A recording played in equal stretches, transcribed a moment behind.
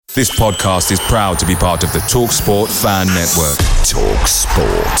This podcast is proud to be part of the TalkSport Fan Network.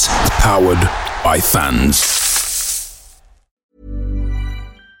 TalkSport. Powered by fans.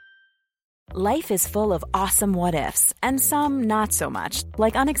 Life is full of awesome what-ifs, and some not so much,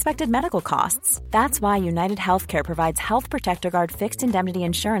 like unexpected medical costs. That's why United Healthcare provides Health Protector Guard fixed indemnity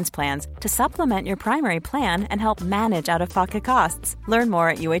insurance plans to supplement your primary plan and help manage out-of-pocket costs. Learn more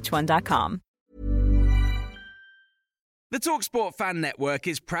at uh1.com. The TalkSport Fan Network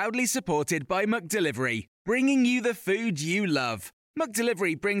is proudly supported by McDelivery, bringing you the food you love.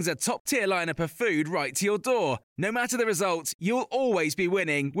 McDelivery brings a top-tier lineup of food right to your door. No matter the result, you'll always be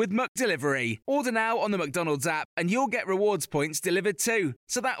winning with McDelivery. Order now on the McDonald's app and you'll get rewards points delivered too.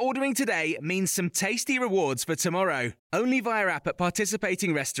 So that ordering today means some tasty rewards for tomorrow. Only via app at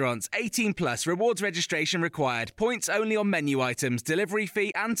participating restaurants. 18 plus. Rewards registration required. Points only on menu items. Delivery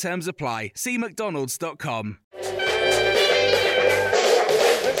fee and terms apply. See mcdonalds.com.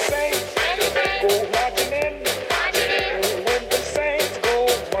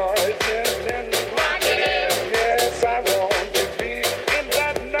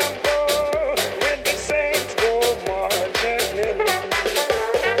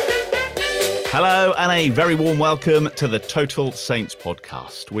 Hello and a very warm welcome to the Total Saints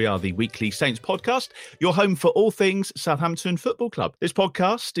podcast. We are the weekly Saints podcast, your home for all things Southampton Football Club. This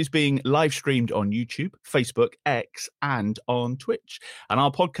podcast is being live streamed on YouTube, Facebook, X and on Twitch. And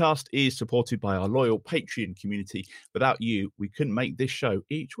our podcast is supported by our loyal Patreon community. Without you, we couldn't make this show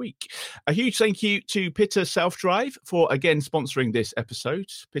each week. A huge thank you to Pitter Self-Drive for again sponsoring this episode.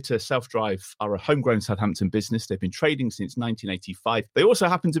 Pitter Self-Drive are a homegrown Southampton business. They've been trading since 1985. They also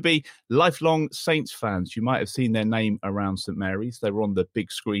happen to be lifelong Saints fans. You might have seen their name around St Mary's. They were on the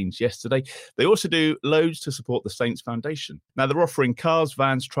big screens yesterday. They also do loads to support the Saints Foundation. Now, they're offering cars,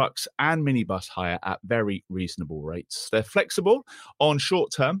 vans, trucks and minibus hire at very reasonable rates. They're flexible on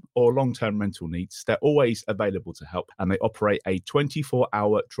short-term or long-term rental needs. They're always available to help and they operate a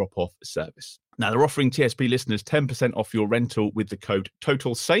 24-hour drop-off service. Now, they're offering TSP listeners 10% off your rental with the code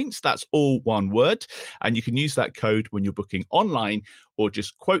Total Saints. That's all one word. And you can use that code when you're booking online or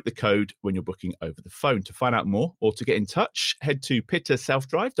just quote the code when you're booking over the phone. To find out more or to get in touch, head to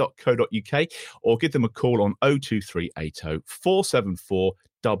pitterselfdrive.co.uk or give them a call on 02380 474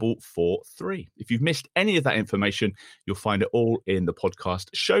 443. If you've missed any of that information, you'll find it all in the podcast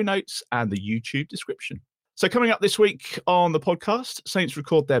show notes and the YouTube description. So coming up this week on the podcast, Saints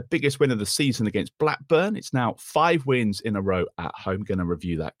record their biggest win of the season against Blackburn. It's now 5 wins in a row at home. Going to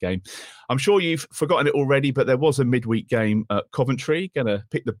review that game. I'm sure you've forgotten it already, but there was a midweek game at Coventry. Going to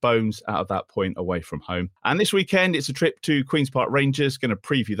pick the bones out of that point away from home. And this weekend, it's a trip to Queen's Park Rangers. Going to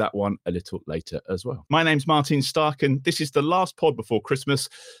preview that one a little later as well. My name's Martin Stark, and this is the last pod before Christmas.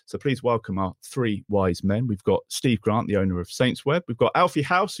 So please welcome our 3 wise men. We've got Steve Grant, the owner of Saints Web. We've got Alfie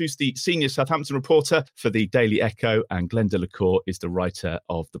House, who's the senior Southampton reporter for the Daily Echo, and Glenn Delacour is the writer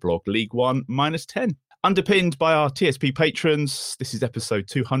of the blog League One -10. Underpinned by our TSP patrons, this is episode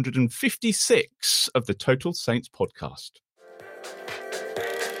 256 of the Total Saints podcast.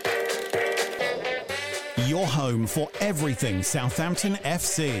 Your home for everything Southampton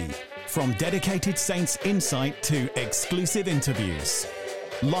FC. From dedicated Saints insight to exclusive interviews.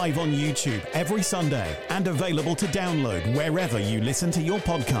 Live on YouTube every Sunday and available to download wherever you listen to your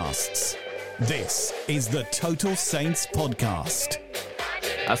podcasts. This is the Total Saints podcast.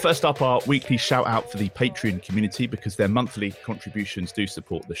 First up, our weekly shout out for the Patreon community because their monthly contributions do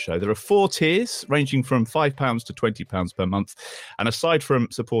support the show. There are 4 tiers ranging from £5 to £20 per month. And aside from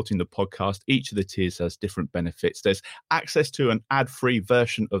supporting the podcast, each of the tiers has different benefits. There's access to an ad-free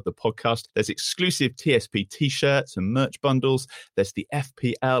version of the podcast. There's exclusive TSP t-shirts and merch bundles. There's the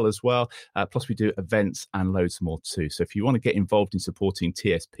FPL as well. Plus we do events and loads more too. So if you want to get involved in supporting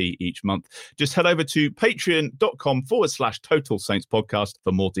TSP each month, just head over to patreon.com/Total Saints podcast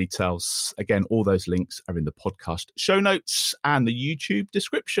for more details. Again, all those links are in the podcast show notes and the YouTube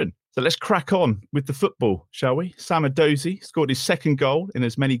description. So let's crack on with the football, shall we? Sam Edozie scored his second goal in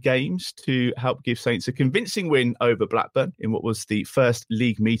as many games to help give Saints a convincing win over Blackburn in what was the first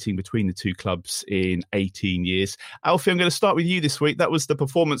league meeting between the two clubs in 18 years. Alfie, I'm going to start with you this week. That was the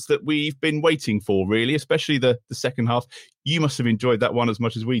performance that we've been waiting for, really, especially the second half. You must have enjoyed that one as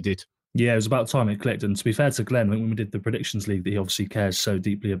much as we did. Yeah, it was about time it clicked. And to be fair to Glenn, when we did the predictions league that he obviously cares so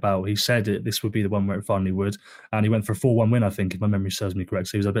deeply about, he said this would be the one where it finally would. And he went for a 4-1 win, I think, if my memory serves me correct.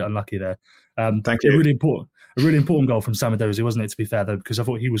 So he was a bit unlucky there. Thank you. A really important goal from Sam Edozie, wasn't it, to be fair, though, because I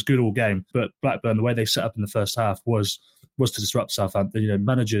thought he was good all game. But Blackburn, the way they set up in the first half was to disrupt Southampton. You know,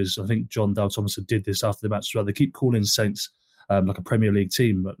 managers, I think John Dale Thomason did this after the match as well. They keep calling Saints like a Premier League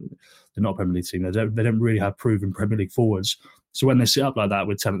team, but they're not a Premier League team. They don't really have proven Premier League forwards. So when they sit up like that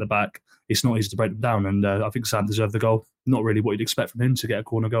with 10 at the back, it's not easy to break them down. And I think Sam deserved the goal. Not really what you'd expect from him to get a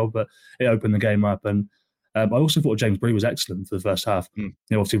corner goal, but it opened the game up. And I also thought James Bree was excellent for the first half.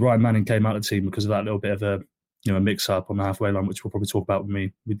 Obviously Ryan Manning came out of the team because of that little bit of a mix-up on the halfway line, which we'll probably talk about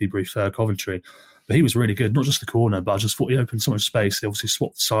when we debrief Coventry. But he was really good, not just the corner, but I just thought he opened so much space. They obviously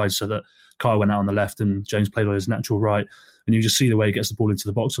swapped the sides so that Kyle went out on the left and James played on his natural right. And you just see the way he gets the ball into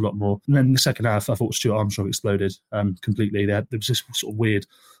the box a lot more. And then in the second half, I thought Stuart Armstrong exploded completely. There was this sort of weird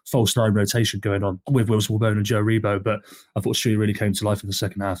false nine rotation going on with Will Smallbone and Joe Rebo, but I thought Stuart really came to life in the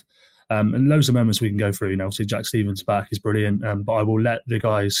second half. And loads of moments we can go through. Obviously Jack Stevens back is brilliant, but I will let the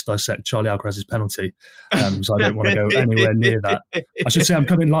guys dissect Charlie Alcaraz's penalty, so I don't want to go anywhere near that. I should say I'm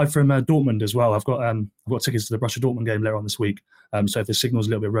coming live from Dortmund as well. I've got tickets to the Borussia Dortmund game later on this week. So if the signal's a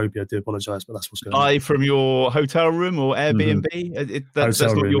little bit ropey, I do apologise, but that's what's going on. Live from your hotel room or Airbnb? That's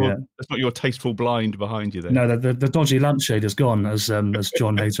not your tasteful blind behind you there. No, the dodgy lampshade is gone, as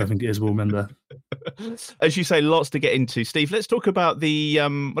John Hater, I think it is, will remember. As you say, lots to get into. Steve, let's talk about the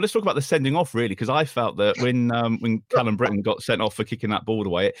sending off, really, because I felt that when Callum Britton got sent off for kicking that ball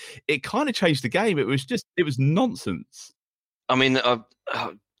away, it kind of changed the game. It was nonsense. I mean,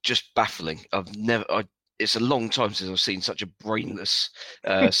 just baffling. It's a long time since I've seen such a brainless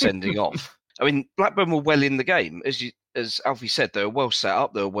sending off. I mean, Blackburn were well in the game. As Alfie said, they were well set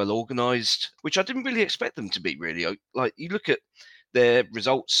up, they were well organised, which I didn't really expect them to be, really. Like, you look at their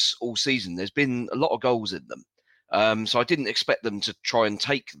results all season, there's been a lot of goals in them. So I didn't expect them to try and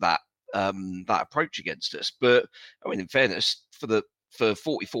take that approach against us. But, I mean, in fairness, for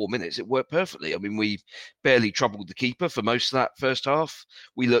 44 minutes, it worked perfectly. I mean, we barely troubled the keeper for most of that first half.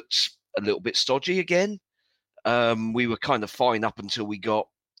 We looked a little bit stodgy again. We were kind of fine up until we got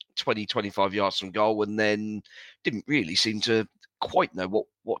 20, 25 yards from goal, and then didn't really seem to quite know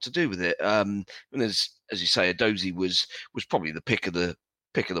what to do with it. And as you say, Edozie was probably the pick of the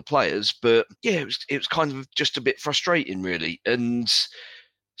players, but yeah, it was kind of just a bit frustrating, really. And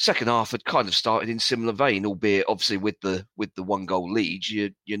second half had kind of started in similar vein, albeit obviously with the 1 goal lead,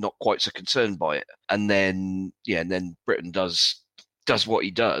 you're not quite so concerned by it. And then Britton does what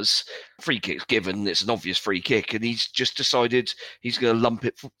he does. Free kick's given, it's an obvious free kick, and he's just decided he's going to lump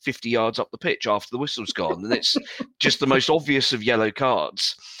it 50 yards up the pitch after the whistle's gone. And it's just the most obvious of yellow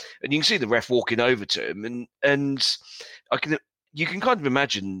cards. And you can see the ref walking over to him, and you can kind of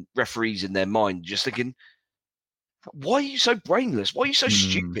imagine referees in their mind just thinking, why are you so brainless? Why are you so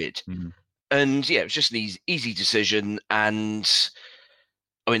stupid? And yeah, it was just an easy decision. And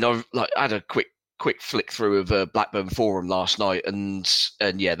I mean, I had a quick flick through of Blackburn Forum last night, and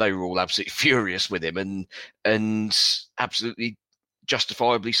yeah, they were all absolutely furious with him, and absolutely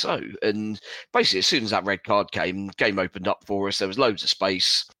justifiably so. And basically, as soon as that red card came, game opened up for us. There was loads of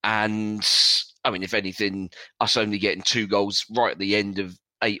space, and I mean, if anything, us only getting 2 goals right at the end of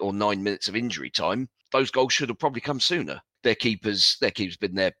 8 or 9 minutes of injury time, those goals should have probably come sooner. Their keeper's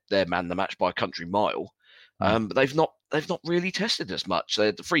been their man the match by a country mile. But they've not really tested us much. They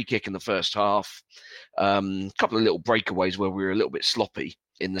had the free kick in the first half, a couple of little breakaways where we were a little bit sloppy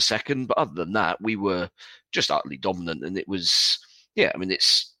in the second. But other than that, we were just utterly dominant. And it was, yeah, I mean,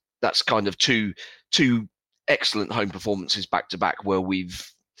 that's kind of two excellent home performances back to back where we've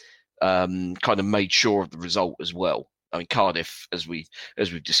kind of made sure of the result as well. I mean, Cardiff, as we've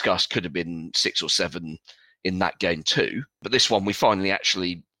discussed, could have been 6 or 7 in that game too. But this one, we finally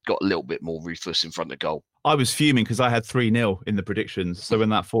actually got a little bit more ruthless in front of goal. I was fuming because I had 3-0 in the predictions. So when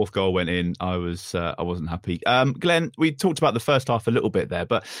that 4th goal went in, I wasn't happy. Glenn, we talked about the first half a little bit there,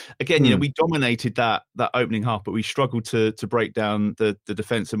 but again, we dominated that opening half, but we struggled to break down the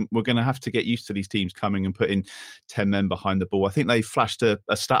defence, and we're going to have to get used to these teams coming and putting 10 men behind the ball. I think they flashed a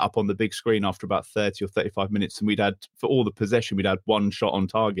stat up on the big screen after about 30 or 35 minutes, and for all the possession, we'd had 1 shot on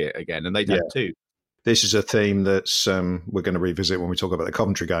target again, and they'd had 2. This is a theme that's we're going to revisit when we talk about the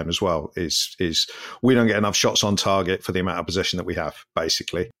Coventry game as well, is we don't get enough shots on target for the amount of possession that we have,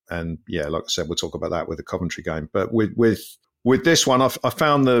 basically. And yeah, like I said, we'll talk about that with the Coventry game. But with this one, I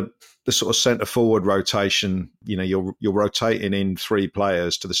found the sort of centre-forward rotation, you're rotating in 3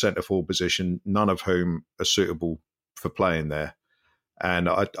 players to the centre-forward position, none of whom are suitable for playing there. And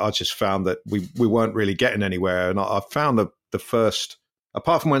I just found that we weren't really getting anywhere. And I found the first,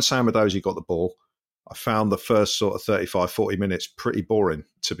 apart from when Sam Edozie got the ball, I found the first sort of 35, 40 minutes pretty boring,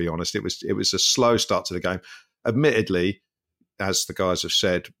 to be honest. It was a slow start to the game. Admittedly, as the guys have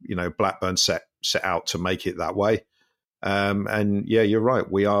said, Blackburn set out to make it that way. And yeah, you're right.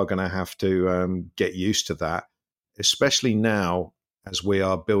 We are going to have to get used to that, especially now as we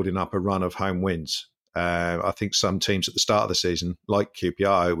are building up a run of home wins. I think some teams at the start of the season, like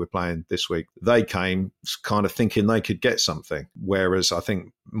QPR, who we're playing this week, they came kind of thinking they could get something. Whereas I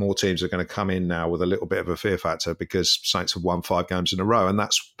think more teams are going to come in now with a little bit of a fear factor because Saints have won 5 games in a row, and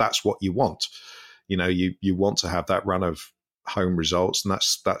that's what you want. You know, you want to have that run of home results, and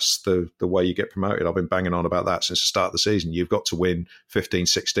that's the way you get promoted. I've been banging on about that since the start of the season. You've got to win 15,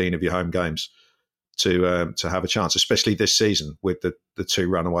 16 of your home games to have a chance, especially this season with the 2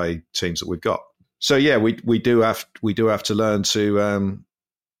 runaway teams that we've got. So yeah, we do have to learn to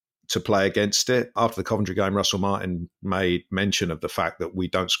play against it. After the Coventry game, Russell Martin made mention of the fact that we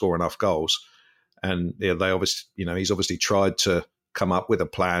don't score enough goals, and they obviously, he's obviously tried to come up with a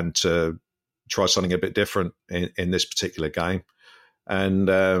plan to try something a bit different in this particular game, and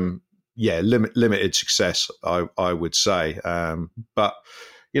limited success, I would say. But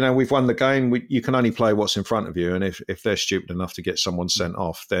we've won the game. You can only play what's in front of you, and if they're stupid enough to get someone sent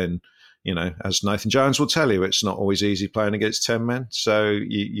off, then as Nathan Jones will tell you, it's not always easy playing against 10 men. So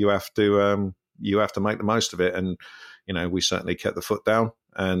you have to make the most of it. And we certainly kept the foot down.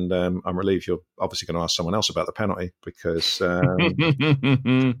 And I'm relieved you're obviously going to ask someone else about the penalty because, I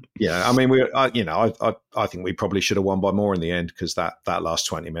think we probably should have won by more in the end because that last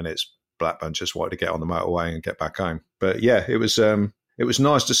 20 minutes, Blackburn just wanted to get on the motorway and get back home. But yeah, it was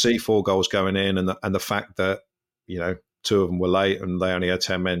nice to see 4 goals going in, and the fact that 2 of them were late and they only had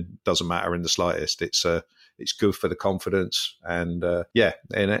 10 men doesn't matter in the slightest. It's good for the confidence, and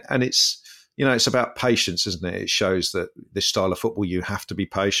it's it's about patience, isn't it? It shows that this style of football you have to be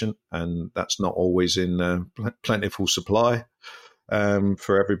patient, and that's not always in plentiful supply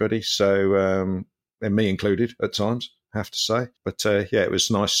for everybody. So and me included at times, I have to say. But it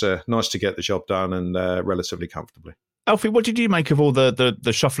was nice to get the job done and relatively comfortably. Alfie, what did you make of all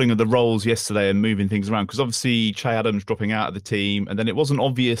the shuffling of the roles yesterday and moving things around? Because obviously Che Adams dropping out of the team, and then it wasn't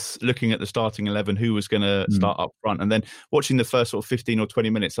obvious looking at the starting 11 who was going to start up front. And then watching the first sort of 15 or 20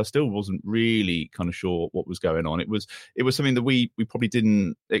 minutes, I still wasn't really kind of sure what was going on. It was something that we probably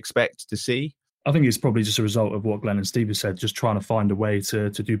didn't expect to see. I think it's probably just a result of what Glenn and Steve have said, just trying to find a way to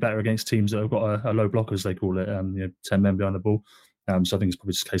do better against teams that have got a low block, as they call it, 10 men behind the ball. So I think it's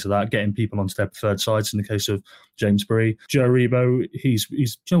probably just a case of that, getting people onto their preferred sides. In the case of James Berry, Joe Aribo, he's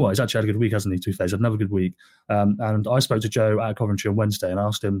he's actually had a good week, hasn't he? To be fair, he's had another good week. And I spoke to Joe at Coventry on Wednesday and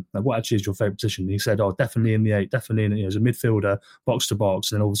asked him, what actually is your favourite position? And he said, definitely in the 8, definitely as a midfielder, box to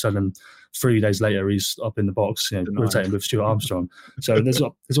box. And then all of a sudden, 3 days later, he's up in the box, rotating with Stuart Armstrong. So there's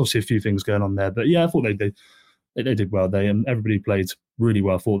obviously a few things going on there. But yeah, I thought they did well. Everybody played really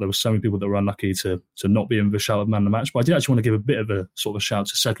well. I thought there were so many people that were unlucky to not be in the shout of man of the match. But I did actually want to give a bit of a sort of a shout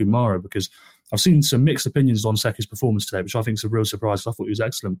to Sekou Mara, because I've seen some mixed opinions on Sekou's performance today, which I think is a real surprise. I thought he was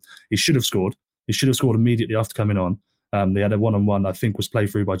excellent. He should have scored. He should have scored immediately after coming on. They had a one-on-one, I think, was played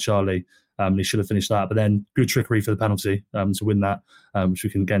through by Charlie. He should have finished that. But then good trickery for the penalty to win that, which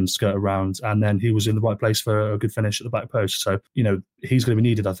we can again skirt around. And then he was in the right place for a good finish at the back post. So, he's going to be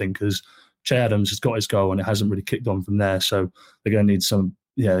needed, I think, because Che Adams has got his goal and it hasn't really kicked on from there. So they're going to need some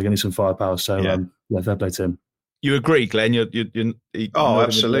firepower. So fair play to him. You agree, Glenn?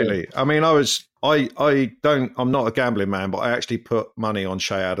 Absolutely. I mean, I'm not a gambling man, but I actually put money on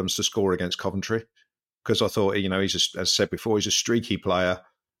Che Adams to score against Coventry because I thought, he's as I said before, he's a streaky player,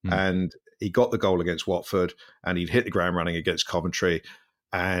 and he got the goal against Watford, and he'd hit the ground running against Coventry,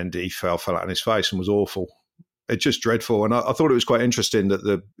 and he fell flat on his face and was awful. It's just dreadful. And I thought it was quite interesting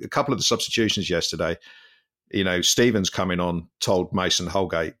that a couple of the substitutions yesterday, Stevens coming on told Mason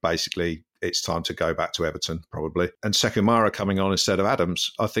Holgate basically it's time to go back to Everton probably. And Sekou Mara coming on instead of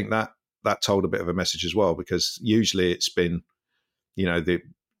Adams, I think that told a bit of a message as well, because usually it's been,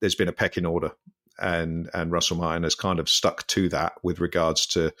 there's been a pecking order, and Russell Martin has kind of stuck to that with regards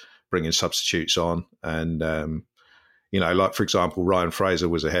to bringing substitutes on. And, like, for example, Ryan Fraser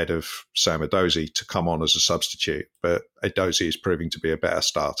was ahead of Sam Edozie to come on as a substitute, but Edozie is proving to be a better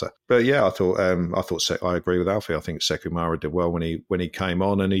starter. But yeah, I agree with Alfie. I think Sekou Mara did well when he came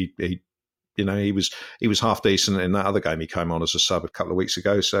on, and he was half decent in that other game. He came on as a sub a couple of weeks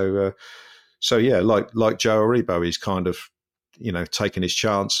ago. So yeah, like Joe Aribo, he's kind of taking his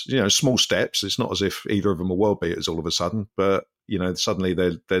chance. Small steps. It's not as if either of them are world beaters all of a sudden, but suddenly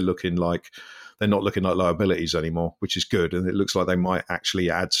they're looking like. They're not looking like liabilities anymore, which is good. And it looks like they might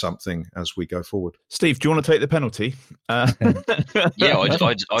actually add something as we go forward. Steve, do you want to take the penalty? Yeah,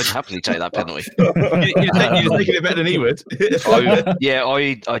 I'd happily take that penalty. You're taking it better than he would.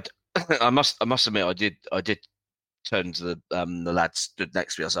 I must admit, I did turn to the lad stood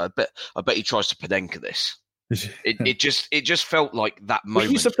next to me. I said, I bet he tries to Panenka this. It just felt like that moment.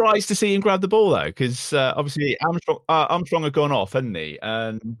 Were you surprised to see him grab the ball though? Because obviously Armstrong had gone off, hadn't he?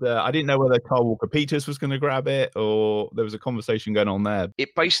 And I didn't know whether Kyle Walker-Peters was going to grab it or there was a conversation going on there.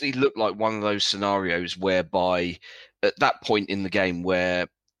 It basically looked like one of those scenarios whereby at that point in the game where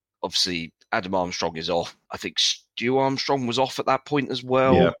obviously Adam Armstrong is off, I think Stu Armstrong was off at that point as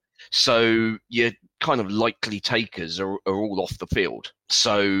well. Yeah. So your kind of likely takers are all off the field.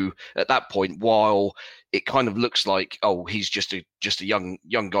 So at that point, while it kind of looks like, oh, he's just a young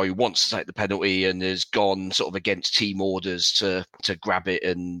guy who wants to take the penalty and has gone sort of against team orders to grab it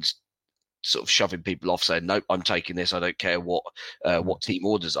and sort of shoving people off, saying, nope, I'm taking this. I don't care what team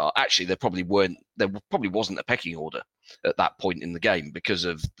orders are. Actually, there probably wasn't a pecking order at that point in the game because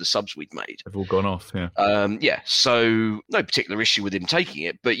of the subs we'd made. They've all gone off, yeah. So no particular issue with him taking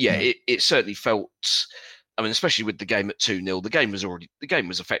it, but it certainly felt, I mean, especially with the game at 2-0, the game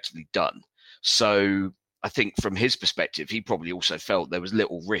was effectively done. So I think from his perspective, he probably also felt there was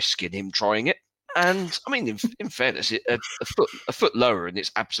little risk in him trying it. And I mean, in fairness, a foot lower, and it's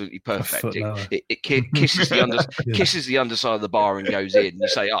absolutely perfect. It kisses the underside of the bar and goes in. You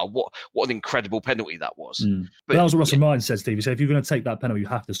say, "Oh, what an incredible penalty that was!" But that was what Russell Martin said, Steve. He said, "If you're going to take that penalty, you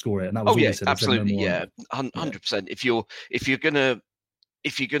have to score it." And that was he said. Absolutely, 100%. If you're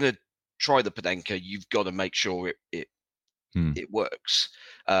gonna try the Panenka, you've got to make sure it works.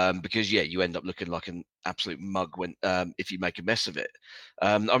 Because you end up looking like an absolute mug when if you make a mess of it.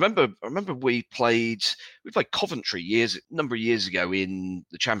 I remember we played Coventry a number of years ago in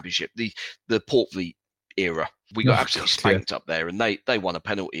the Championship, the Portfleet era. We got absolutely spanked up there, and they won a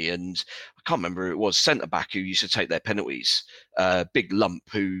penalty. And I can't remember who it was, centre back who used to take their penalties. Big lump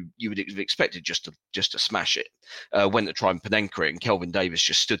who you would have expected just to smash it. Went to try and Panenka it, and Kelvin Davis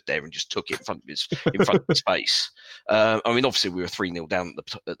just stood there and just took it in front of his face. I mean, obviously we were 3-0 down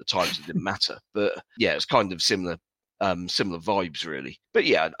at the time, so it didn't matter. But yeah, it's kind of similar vibes really. But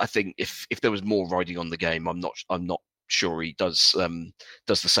yeah, I think if there was more riding on the game, I'm not sure he does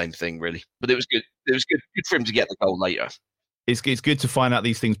the same thing really. But it was good. It was good for him to get the goal later. It's good to find out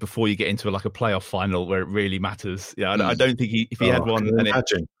these things before you get into a playoff final where it really matters. Yeah, I don't think if he had one,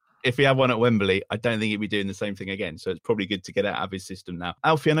 if he had one at Wembley, I don't think he'd be doing the same thing again. So it's probably good to get it out of his system now.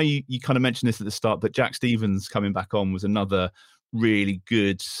 Alfie, I know you kind of mentioned this at the start, but Jack Stephens coming back on was another really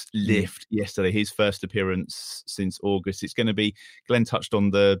good lift yesterday. His first appearance since August. It's going to be, Glenn touched on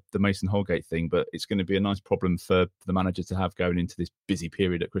the Mason Holgate thing, but it's going to be a nice problem for the manager to have going into this busy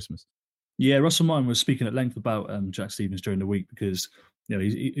period at Christmas. Yeah, Russell Martin was speaking at length about Jack Stephens during the week because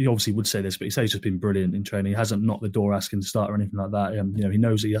he obviously would say this, but he says he's just been brilliant in training. He hasn't knocked the door asking to start or anything like that. He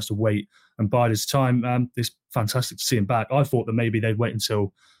knows that he has to wait and bide his time. It's fantastic to see him back. I thought that maybe they'd wait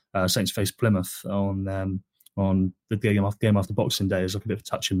until Saints face Plymouth on the game after Boxing Day as like a bit of a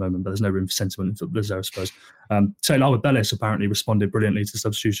touching moment, but there's no room for sentiment in footballers there, I suppose. Taylor Harwood-Bellis apparently responded brilliantly to the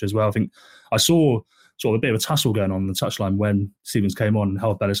substitution as well. I think I saw sort of a bit of a tussle going on the touchline when Stephens came on and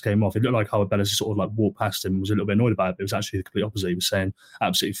Harwood-Bellis came off. It looked like Harwood-Bellis sort of walked past him and was a little bit annoyed about it, but it was actually the complete opposite. He was saying,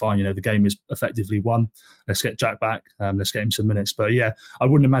 absolutely fine, the game is effectively won. Let's get Jack back. Let's get him some minutes. But yeah, I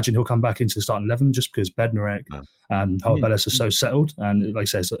wouldn't imagine he'll come back into the starting 11 just because Bednarek and Harwood-Bellis are so settled. And like I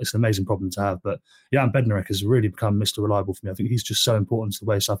say, it's an amazing problem to have. But yeah, and Bednarek has really become Mr. Reliable for me. I think he's just so important to the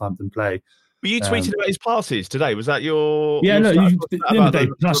way Southampton play. Were you tweeting about his passes today? Was that your... Yeah, no,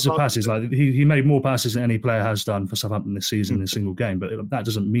 passes are passes. He made more passes than any player has done for Southampton this season in a single game, but that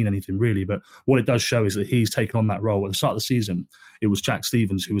doesn't mean anything really. But what it does show is that he's taken on that role. At the start of the season, it was Jack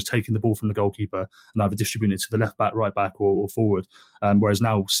Stephens who was taking the ball from the goalkeeper and either distributing it to the left back, right back or forward. Whereas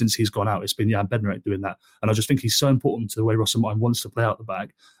now, since he's gone out, it's been Jan Bednarek doing that. And I just think he's so important to the way Russell Martin wants to play out the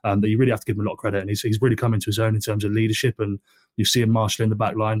back that you really have to give him a lot of credit. And he's really come into his own in terms of leadership, and you see him marshalling the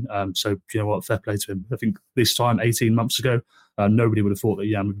back line. So, you know what, fair play to him. I think this time, 18 months ago, nobody would have thought that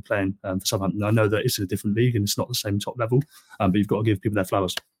Jan would be playing for Southampton. I know that it's in a different league and it's not the same top level, but you've got to give people their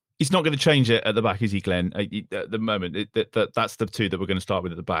flowers. He's not going to change it at the back, is he, Glenn? At the moment, that's the two that we're going to start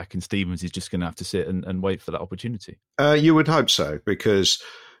with at the back, and Stephens is just going to have to sit and wait for that opportunity. You would hope so, because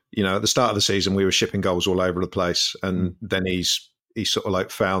at the start of the season we were shipping goals all over the place, and then he's sort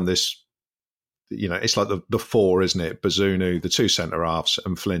of found this. It's like the four, isn't it? Bazunu, the two centre halves,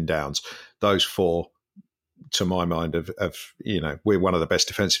 and Flynn Downs. Those four, to my mind, have we're one of the best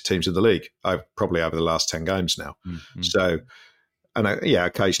defensive teams in the league. Probably over the last 10 games now. Mm-hmm. So. And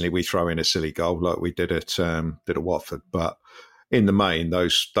occasionally we throw in a silly goal like we did at Watford, but in the main,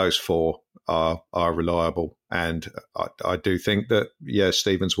 those four are reliable, and I do think that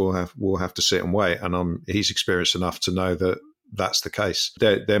Stephens will have to sit and wait, and he's experienced enough to know that that's the case.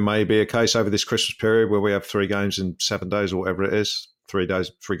 There may be a case over this Christmas period where we have 3 games in 7 days or whatever it is, 3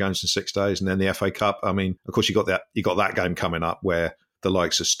 games in 6 days, and then the FA Cup. I mean, of course, you got that game coming up where the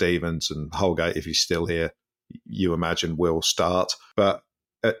likes of Stevens and Holgate, if he's still here, you imagine will start. But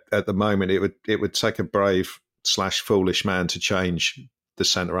at the moment, it would take a brave / foolish man to change the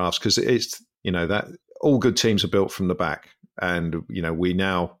centre halves, because it's, that all good teams are built from the back, and we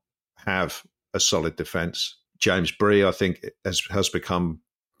now have a solid defence. James Bree, I think, has become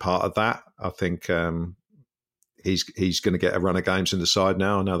part of that. I think he's going to get a run of games in the side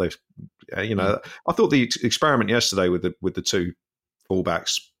now. I know they've, I thought the experiment yesterday with the two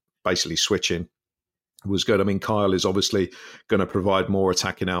fullbacks basically switching was good. I mean, Kyle is obviously going to provide more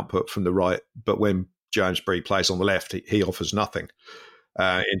attacking output from the right, but when James Bree plays on the left, he offers nothing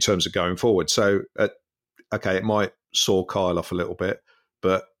in terms of going forward. So, it might saw Kyle off a little bit,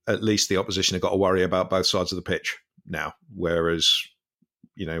 but at least the opposition have got to worry about both sides of the pitch now. Whereas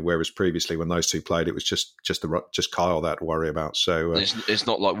previously when those two played, it was just Kyle that to worry about. So it's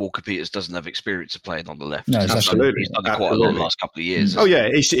not like Walker Peters doesn't have experience of playing on the left. No, absolutely. He's done quite a lot in the last couple of years. Oh yeah,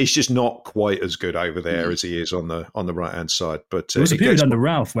 he's just not quite as good over there as he is on the right hand side. But there was a period under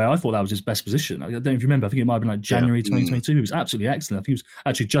Ralph where I thought that was his best position. I don't know if you remember. I think it might have been like January 2022. He was absolutely excellent. I think it was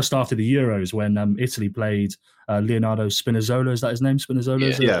actually just after the Euros when Italy played Leonardo Spinazzola. Is that his name?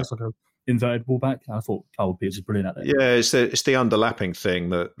 Spinazzola. Yeah. It's like a inverted ballback. I thought Kyle Peters was brilliant at that. Yeah, it's the underlapping thing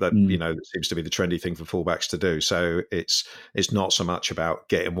that that seems to be the trendy thing for fullbacks to do. So it's not so much about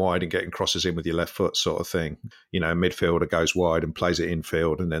getting wide and getting crosses in with your left foot sort of thing. A midfielder goes wide and plays it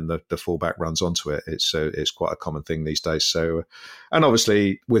infield, and then the fullback runs onto it. It's quite a common thing these days. So, and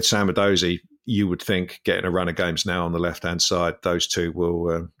obviously with Sam Edozie, you would think getting a run of games now on the left hand side, those two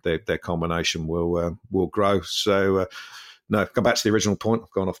will their combination will grow. So. No, come back to the original point.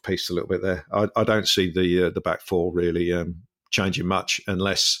 I've gone off piece a little bit there. I don't see the back four really changing much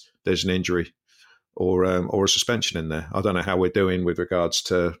unless there's an injury or a suspension in there. I don't know how we're doing with regards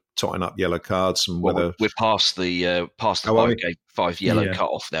to totting up yellow cards and whether we're past the 5 yellow cut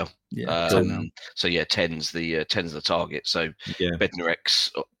off now. Yeah. So 10's the target. So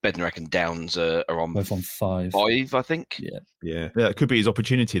Bednarek and Downs are on both on 5, I think. Yeah, it could be his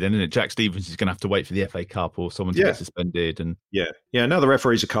opportunity then, isn't it? Jack Stevens is going to have to wait for the FA Cup or someone to get suspended, and now the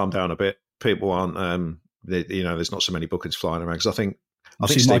referees have calmed down a bit. People aren't, there's not so many bookings flying around because I think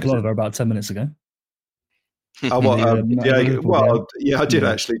Michael Oliver about 10 minutes ago. Diego, I did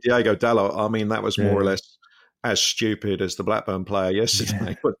actually. Diego Dalot. I mean, that was more or less as stupid as the Blackburn player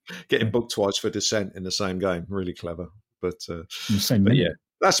yesterday, but getting booked twice for dissent in the same game. Really clever. But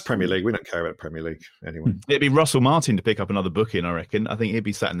that's Premier League. We don't care about Premier League anyway. It'd be Russell Martin to pick up another booking, I reckon. I think he'd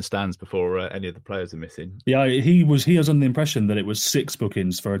be sat in the stands before any of the players are missing. Yeah, he was under the impression that it was 6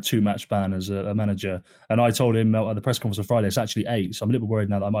 bookings for a 2-match ban as a manager. And I told him at the press conference on Friday, it's actually 8. So I'm a little bit worried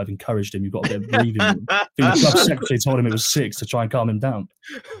now that I might have encouraged him. You've got a bit of breathing. I think the club secretary told him it was 6 to try and calm him down.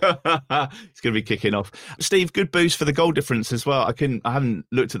 It's going to be kicking off. Steve, good boost for the goal difference as well. I haven't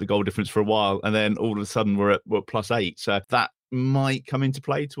looked at the goal difference for a while, and then all of a sudden we're at +8. So that might come into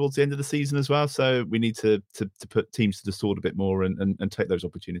play towards the end of the season as well. So we need to put teams to the sword a bit more and take those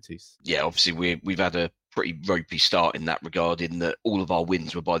opportunities. Yeah, obviously we've had a pretty ropey start in that regard, in that all of our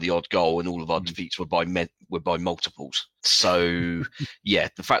wins were by the odd goal and all of our defeats were by multiples. So the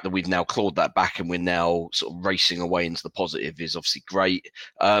fact that we've now clawed that back and we're now sort of racing away into the positive is obviously great.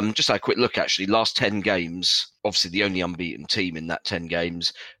 Just a quick look, actually, last 10 games, obviously the only unbeaten team in that 10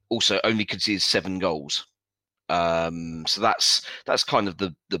 games, also only conceded 7 goals. So that's kind of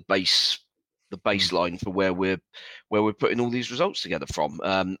the baseline for where we're putting all these results together from.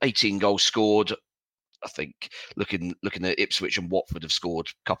 18 goals scored. I think looking at Ipswich and Watford have scored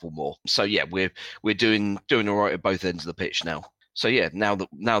a couple more. So we're doing all right at both ends of the pitch now. So now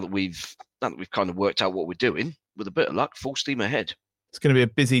that we've kind of worked out what we're doing, with a bit of luck, full steam ahead. It's going to be a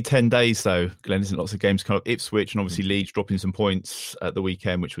busy 10 days, though, Glenn. Isn't lots of games coming up? Ipswich and obviously Leeds dropping some points at the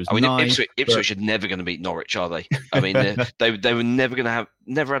weekend, which was nice. Ipswich are never going to beat Norwich, are they? I mean, they were never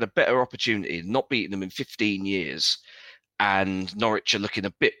had a better opportunity, not beating them in 15 years. And Norwich are looking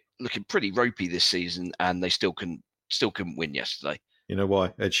pretty ropey this season, and they still couldn't win yesterday. You know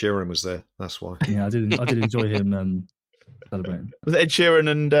why? Ed Sheeran was there. That's why. Yeah, I did enjoy him celebrating. Was Ed Sheeran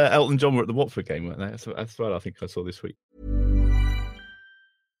and Elton John were at the Watford game, weren't they? That's what I think I saw this week.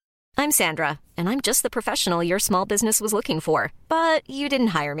 I'm Sandra, and I'm just the professional your small business was looking for. But you didn't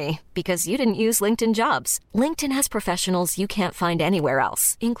hire me because you didn't use LinkedIn Jobs. LinkedIn has professionals you can't find anywhere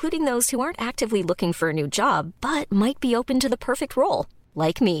else, including those who aren't actively looking for a new job, but might be open to the perfect role,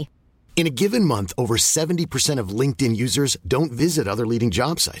 like me. In a given month, over 70% of LinkedIn users don't visit other leading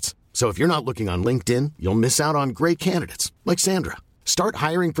job sites. So if you're not looking on LinkedIn, you'll miss out on great candidates like Sandra. Start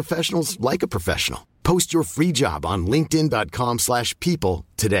hiring professionals like a professional. Post your free job on linkedin.com/people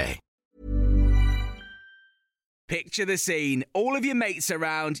today. Picture the scene. All of your mates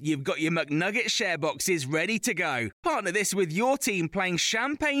around, you've got your McNugget share boxes ready to go. Partner this with your team playing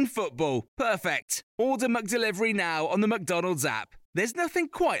champagne football. Perfect. Order McDelivery now on the McDonald's app. There's nothing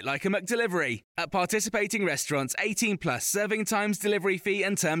quite like a McDelivery. At participating restaurants, 18 plus, serving times, delivery fee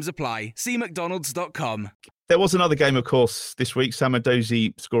and terms apply. See mcdonalds.com. There was another game, of course, this week. Sam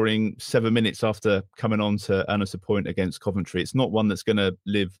Edozie scoring 7 minutes after coming on to earn us a point against Coventry. It's not one that's going to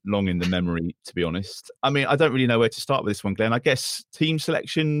live long in the memory, to be honest. I mean, I don't really know where to start with this one, Glenn. I guess team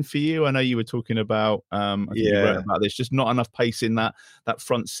selection for you. I know you were talking about, I think you wrote about this, just not enough pace in that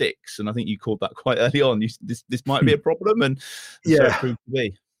front six. And I think you called that quite early on. This might be a problem, and so it proved to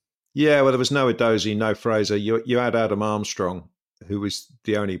be. Yeah, well, there was no Edozie, no Fraser. You had Adam Armstrong, who was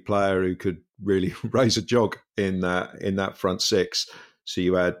the only player who could really raise a jog in that front six. So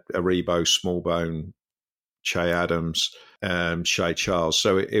you had Aribo, Smallbone, Che Adams, Shay Charles.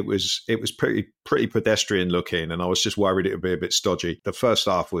 So it was pretty pedestrian looking, and I was just worried it would be a bit stodgy. The first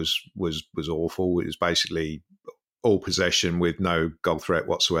half was awful. It was basically all possession with no goal threat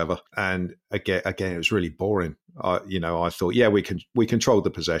whatsoever, and again it was really boring. I thought, we controlled the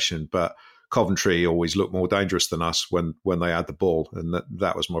possession, but Coventry always looked more dangerous than us when they had the ball, and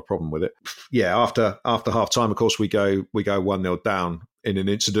that was my problem with it. Yeah, after half time, of course, we go 1-0 down in an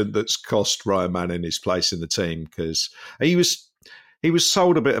incident that's cost Ryan Manning his place in the team, because he was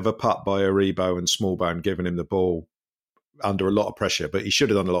sold a bit of a putt by Aribo and Smallbone giving him the ball under a lot of pressure, but he should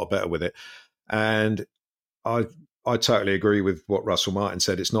have done a lot better with it. And I totally agree with what Russell Martin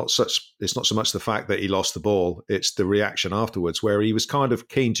said. It's not so much the fact that he lost the ball, it's the reaction afterwards, where he was kind of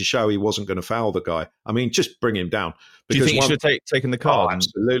keen to show he wasn't going to foul the guy. I mean, just bring him down. Do you think he should have taken the card? Oh,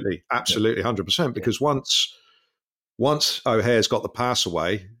 absolutely, 100%. Because once O'Hare's got the pass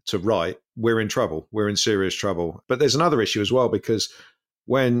away to Wright, we're in trouble. We're in serious trouble. But there's another issue as well, because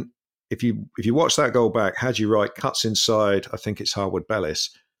if you watch that goal back, Haji Wright cuts inside, I think it's Harwood Bellis.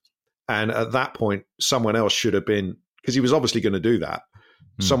 And at that point, someone else should have been, because he was obviously going to do that.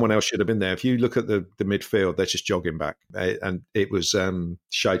 Someone else should have been there. If you look at the midfield, they're just jogging back. And it was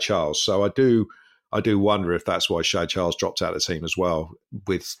Shay Charles. So I do wonder if that's why Shay Charles dropped out of the team as well,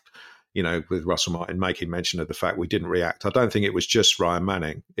 with Russell Martin making mention of the fact we didn't react. I don't think it was just Ryan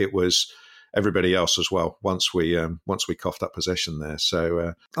Manning. It was everybody else as well once we coughed up possession there.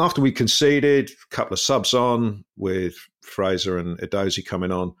 So after we conceded, a couple of subs on with Fraser and Edozie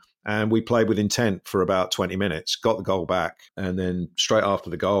coming on, and we played with intent for about 20 minutes, got the goal back, and then straight after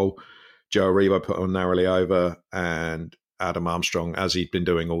the goal, Joe Aribo put on narrowly over, and Adam Armstrong, as he'd been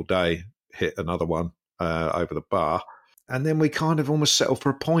doing all day, hit another one over the bar. And then we kind of almost settled for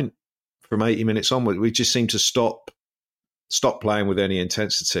a point from 80 minutes onward. We just seemed to stop playing with any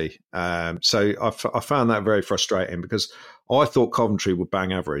intensity. So I found that very frustrating, because I thought Coventry would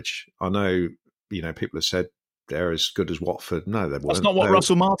bang average. I know, people have said they're as good as Watford. No, they weren't. That's not what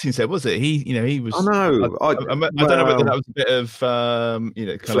Russell Martin said, was it? He was. I know. I don't know whether that was a bit of kind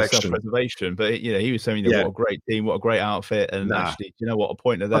of self-preservation, but he was saying, what a great team, what a great outfit, and actually, a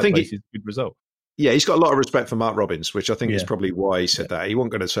point of their place is a good result. Yeah, he's got a lot of respect for Mark Robins, which I think is probably why he said that. He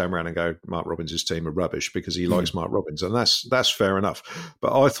wasn't going to turn around and go, Mark Robins' team are rubbish, because he likes Mark Robins, and that's fair enough.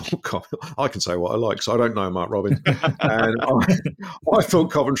 But I thought, I can say what I like, because I don't know Mark Robins. And I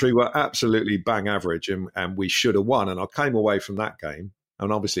thought Coventry were absolutely bang average, and we should have won. And I came away from that game,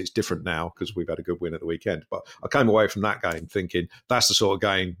 and obviously it's different now because we've had a good win at the weekend, but I came away from that game thinking that's the sort of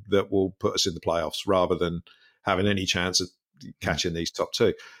game that will put us in the playoffs, rather than having any chance of catching these top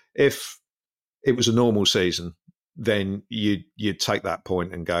two. If it was a normal season, then you'd take that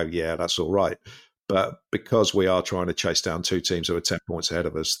point and go, yeah, that's all right. But because we are trying to chase down two teams who are 10 points ahead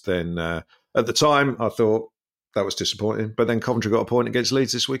of us, then at the time I thought that was disappointing. But then Coventry got a point against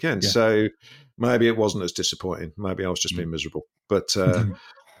Leeds this weekend. Yeah. So maybe it wasn't as disappointing. Maybe I was just being miserable. But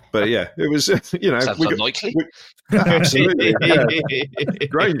yeah, it was, Sounds unlikely. Absolutely. Yeah.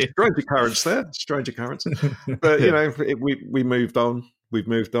 Strange occurrence there. Strange occurrence. But, we moved on. We've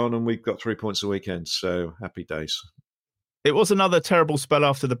moved on, and we've got 3 points a weekend. So happy days. It was another terrible spell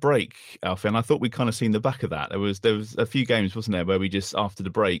after the break, Alfie, and I thought we'd kind of seen the back of that. There was a few games, wasn't there, where we just, after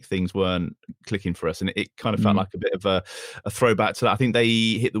the break, things weren't clicking for us, and it kind of felt like a bit of a throwback to that. I think they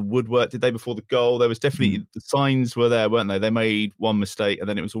hit the woodwork, did they, before the goal? There was definitely, the signs were there, weren't they? They made one mistake, and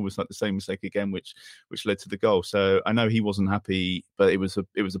then it was almost like the same mistake again, which led to the goal. So I know he wasn't happy, but it was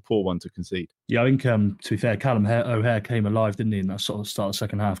a poor one to concede. Yeah, I think, to be fair, Callum O'Hare came alive, didn't he, in that sort of start of the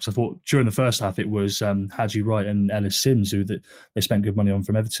second half? Because I thought during the first half it was Haji Wright and Ellis Sims who that they spent good money on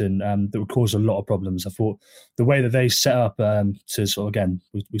from Everton, that would cause a lot of problems. I thought the way that they set up to sort of, again,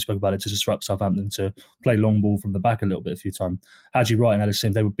 we spoke about it, to disrupt Southampton, to play long ball from the back a little bit a few times. Haji Wright and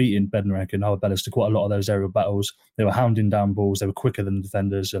Alisson, they were beating Bednarek and Arabellas to quite a lot of those aerial battles. They were hounding down balls. They were quicker than the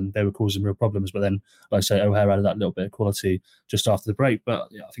defenders, and they were causing real problems. But then, like I say, O'Hare added that little bit of quality just after the break. But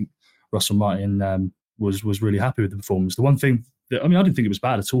yeah, I think Russell Martin was really happy with the performance. The one thing that, I didn't think it was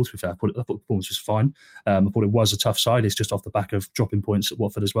bad at all, to be fair. I thought the performance was fine. I thought it was a tough side. It's just off the back of dropping points at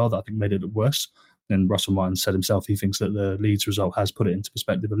Watford as well that I think made it look worse. And Russell Martin said himself he thinks that the Leeds result has put it into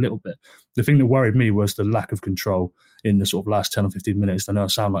perspective a little bit. The thing that worried me was the lack of control in the sort of last 10 or 15 minutes. I know I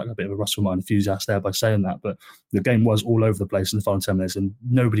sound like a bit of a Russell Martin enthusiast there by saying that, but the game was all over the place in the final 10 minutes, and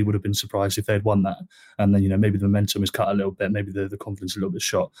nobody would have been surprised if they'd won that. And then, maybe the momentum is cut a little bit, maybe the confidence a little bit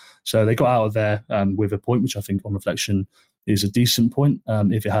shot. So they got out of there with a point, which I think on reflection is a decent point.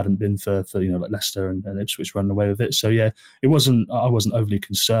 If it hadn't been for like Leicester and Ipswich running away with it. So yeah, I wasn't overly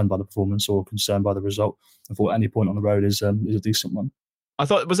concerned by the performance or concerned by the result. I thought any point on the road is a decent one. I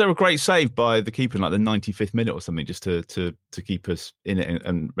thought, was there a great save by the keeper in like the 95th minute or something, just to keep us in it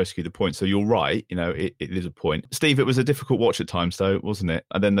and rescue the point? So you're right, it is a point. Steve, it was a difficult watch at times though, wasn't it?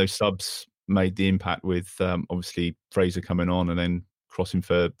 And then those subs made the impact with obviously Fraser coming on and then crossing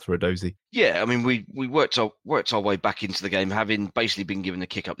for Edozie. Yeah, we worked our way back into the game, having basically been given a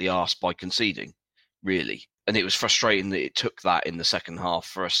kick up the arse by conceding, really. And it was frustrating that it took that in the second half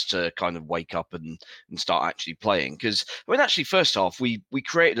for us to kind of wake up and start actually playing. Because, actually, first half, we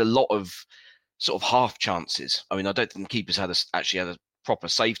created a lot of sort of half chances. I don't think the keepers actually had a proper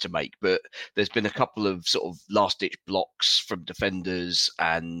save to make, but there's been a couple of sort of last-ditch blocks from defenders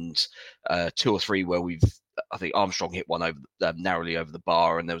and 2 or 3 where I think Armstrong hit one narrowly over the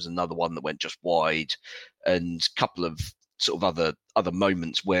bar, and there was another one that went just wide, and a couple of sort of other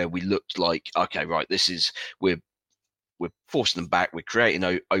moments where we looked like, okay, right, we're forcing them back, we're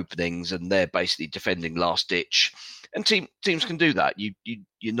creating openings, and they're basically defending last ditch. And teams can do that.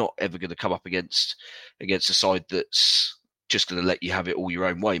 You're not ever going to come up against a side that's just going to let you have it all your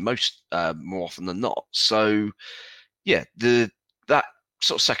own way more often than not. So yeah, that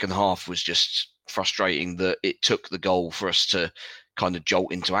sort of second half was just frustrating that it took the goal for us to kind of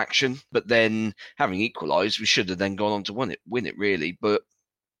jolt into action. But then, having equalised, we should have then gone on to win it really, but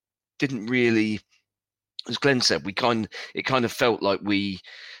didn't really. As Glenn said, it kind of felt like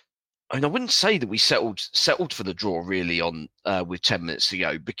I wouldn't say that we settled for the draw really on with 10 minutes to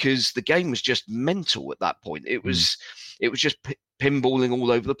go, because the game was just mental at that point. It was just pinballing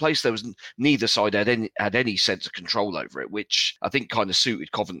all over the place. There was neither side had any sense of control over it, which I think kind of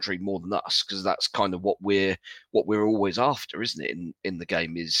suited Coventry more than us, because that's kind of what we're always after, isn't it? In the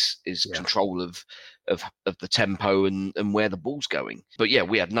game is control of the tempo and where the ball's going. But yeah,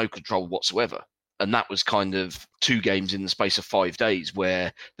 we had no control whatsoever. And that was kind of 2 games in the space of 5 days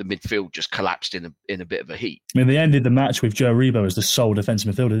where the midfield just collapsed in a bit of a heap. They ended the match with Joe Rebo as the sole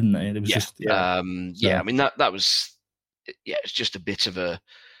defensive midfielder, didn't they? It was that was it's just a bit of a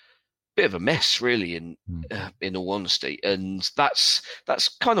mess, really, in all honesty. And that's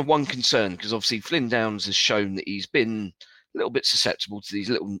kind of one concern, because obviously Flynn Downs has shown that he's been a little bit susceptible to these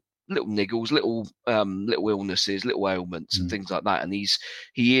little niggles, little illnesses, little ailments, and things like that. And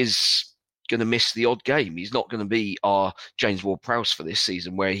he is going to miss the odd game. He's not going to be our James Ward-Prowse for this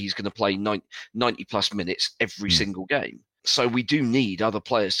season, where he's going to play 90 plus minutes every single game. So we do need other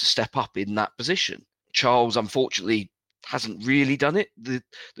players to step up in that position. Charles, unfortunately, hasn't really done it. The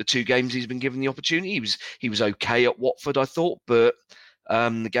 2 games he's been given the opportunity, he was okay at Watford, I thought, but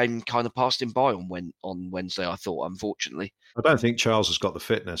the game kind of passed him by on Wednesday, I thought, unfortunately. I don't think Charles has got the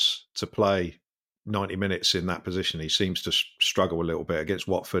fitness to play 90 minutes in that position. He seems to struggle a little bit against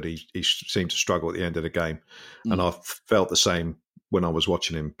Watford. He seemed to struggle at the end of the game. And I felt the same when I was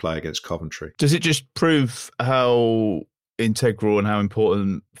watching him play against Coventry. Does it just prove how integral and how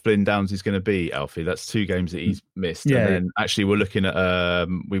important Flynn Downs is going to be, Alfie? That's 2 games that he's missed. Yeah. And then actually we're looking at,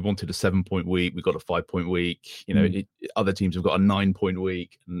 we wanted a 7-point week. We got a 5-point week. Other teams have got a 9-point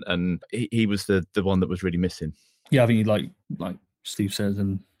week. And he was the one that was really missing. Yeah, I think like Steve says,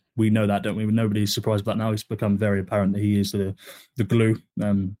 and we know that, don't we? Nobody's surprised about that now. It's become very apparent that he is the glue,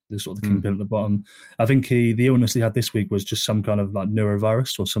 the sort of the kingpin at the bottom. I think the illness he had this week was just some kind of like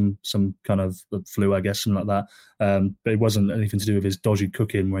neurovirus or some kind of flu, I guess, something like that. But it wasn't anything to do with his dodgy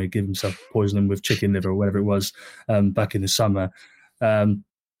cooking where he gave himself poisoning with chicken liver or whatever it was back in the summer. Do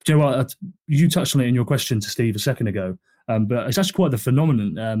you know what? You touched on it in your question to Steve a second ago. But it's actually quite the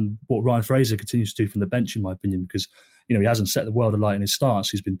phenomenon what Ryan Fraser continues to do from the bench, in my opinion, because he hasn't set the world alight in his starts.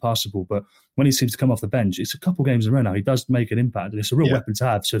 He's been passable, but when he seems to come off the bench, it's a couple of games in a row now. He does make an impact, and it's a real weapon to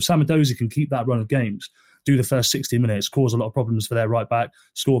have. So if Sam Edozie can keep that run of games, do the first 60 minutes, cause a lot of problems for their right back,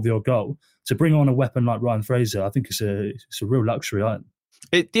 score the odd goal. To bring on a weapon like Ryan Fraser, I think it's a real luxury.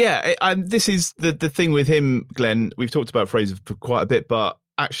 This is the thing with him, Glenn. We've talked about Fraser for quite a bit, but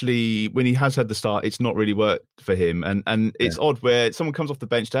actually, when he has had the start, it's not really worked for him. And it's odd where someone comes off the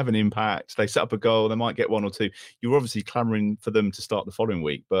bench to have an impact, they set up a goal, they might get one or two. You're obviously clamouring for them to start the following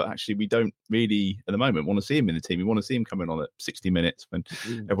week, but actually we don't really, at the moment, want to see him in the team. We want to see him coming on at 60 minutes when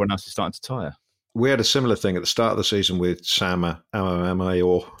everyone else is starting to tire. We had a similar thing at the start of the season with Sam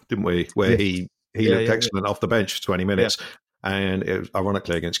Amamayor, didn't we? Where he looked excellent off the bench for 20 minutes. Yeah. And it was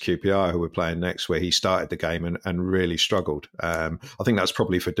ironically against QPR, who we're playing next, where he started the game and really struggled. I think that's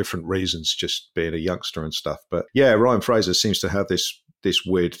probably for different reasons, just being a youngster and stuff. But yeah, Ryan Fraser seems to have this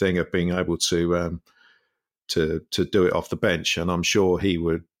weird thing of being able to do it off the bench, and I'm sure he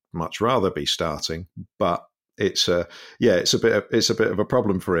would much rather be starting. But it's a bit of a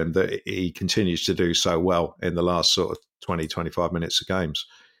problem for him that he continues to do so well in the last sort of 20, 25 minutes of games.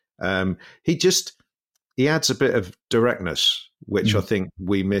 He adds a bit of directness, which I think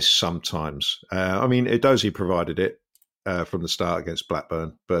we miss sometimes. Edozie provided it from the start against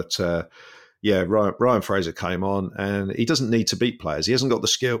Blackburn, but Ryan Fraser came on, and he doesn't need to beat players. He hasn't got the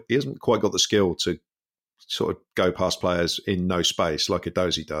skill. He hasn't quite got the skill to sort of go past players in no space like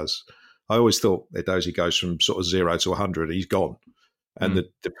Edozie does. I always thought Edozie goes from sort of 0 to 100. He's gone, and the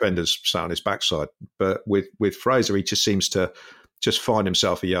defender's sat on his backside. But with Fraser, he just seems to just find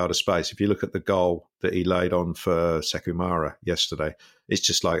himself a yard of space. If you look at the goal that he laid on for Sekumara yesterday, it's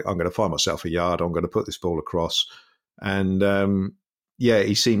just like, I'm going to find myself a yard, I'm going to put this ball across. And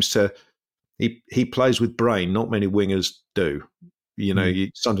he seems to, he plays with brain. Not many wingers do.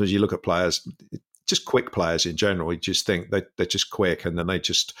 Sometimes you look at players, just quick players in general, you just think they're just quick, and then they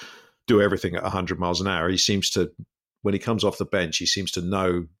just do everything at 100 miles an hour. He seems to, when he comes off the bench, he seems to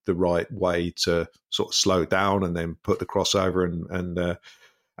know the right way to sort of slow down and then put the crossover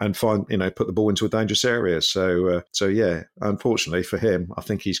and find, put the ball into a dangerous area. So unfortunately for him, I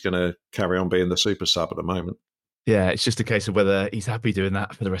think he's going to carry on being the super sub at the moment. Yeah, it's just a case of whether he's happy doing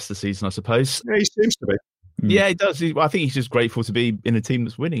that for the rest of the season, I suppose. Yeah, he seems to be. Yeah, he does. I think he's just grateful to be in a team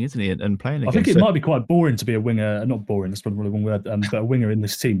that's winning, isn't he? And playing against. I think it might be quite boring to be a winger. Not boring, that's probably the wrong word, but a winger in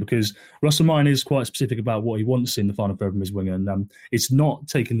this team, because Russell Martin is quite specific about what he wants in the final third from his winger. And it's not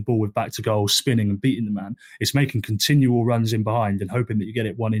taking the ball with back to goal, spinning and beating the man. It's making continual runs in behind and hoping that you get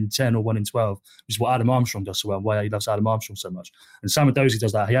it 1 in 10 or 1 in 12, which is what Adam Armstrong does so well, why he loves Adam Armstrong so much. And Sam Edozie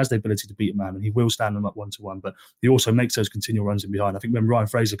does that. He has the ability to beat a man, and he will stand them up 1-1, but he also makes those continual runs in behind. I think when Ryan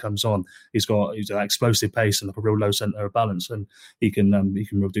Fraser comes on, he's got an explosive pace and a real low centre of balance, and he can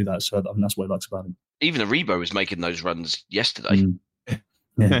really do that. So that's what he likes about him. Even Aribo was making those runs yesterday.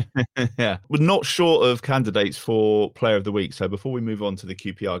 Yeah. We're not short of candidates for Player of the Week. So before we move on to the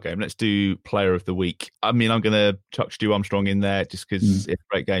QPR game, let's do Player of the Week. I mean, I'm going to chuck Stu Armstrong in there just because it's a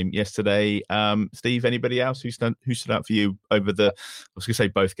great game yesterday. Steve, anybody else who stood out for you over I was going to say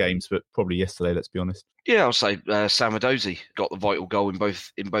both games, but probably yesterday, let's be honest. Yeah, I'll say Sam Edozie got the vital goal in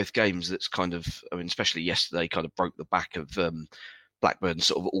both games. That's kind of, especially yesterday, kind of broke the back of Blackburn's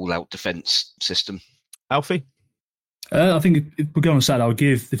sort of all-out defence system. Alfie? I think if we're going on Saturday, I would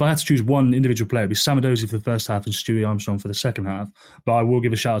give, if I had to choose one individual player, it'd be Sam Edozie for the first half and Stewie Armstrong for the second half. But I will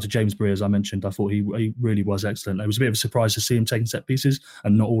give a shout out to James Breer, as I mentioned. I thought he really was excellent. It was a bit of a surprise to see him taking set pieces,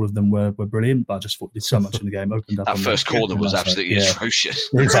 and not all of them were brilliant, but I just thought he did so much in the game. Opened up. That first corner was absolutely atrocious.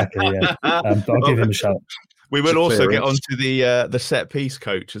 Exactly, yeah. But I'll give him a shout. We will also get on to the set piece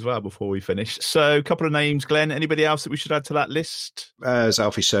coach as well before we finish. So a couple of names, Glenn. Anybody else that we should add to that list? As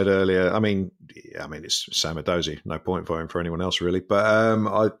Alfie said earlier, I mean, it's Sam Edozie. No point voting for anyone else really.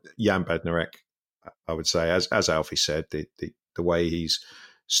 But Jan Bednarek, I would say, as Alfie said, the way he's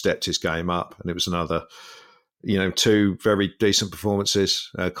stepped his game up, and it was another, 2 very decent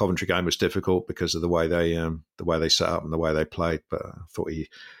performances. Coventry game was difficult because of the way they set up and the way they played, but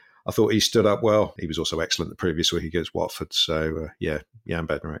I thought he stood up well. He was also excellent the previous week against Watford. So, Jan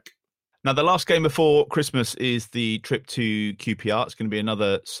Bednarek. Now, the last game before Christmas is the trip to QPR. It's going to be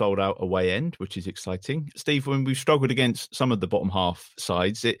another sold-out away end, which is exciting. Steve, when we've struggled against some of the bottom half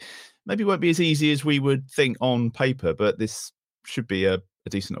sides, it maybe won't be as easy as we would think on paper, but this should be a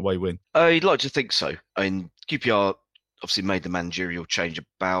decent away win. I'd like to think so. I mean, QPR obviously made the managerial change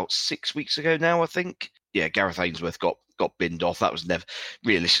about 6 weeks ago now, I think. Yeah, Gareth Ainsworth got binned off. That was never,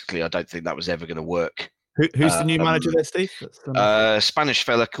 realistically, I don't think that was ever going to work. Who's the new manager there, Steve? Spanish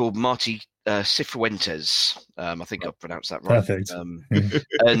fella called Marti Cifuentes. I think I've pronounced that right. Perfect. I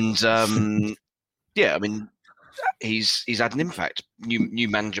mean, he's had an impact. New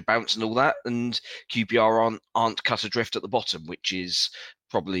manager bounce and all that, and QPR aren't cut adrift at the bottom, which is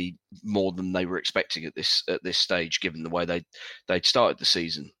probably more than they were expecting at this stage, given the way they'd started the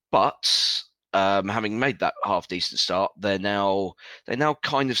season. But having made that half decent start, they now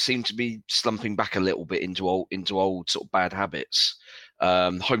kind of seem to be slumping back a little bit into old sort of bad habits.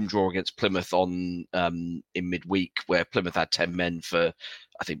 Home draw against Plymouth in midweek, where Plymouth had 10 men for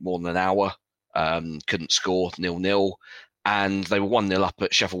I think more than an hour, couldn't score, 0-0, and they were 1-0 up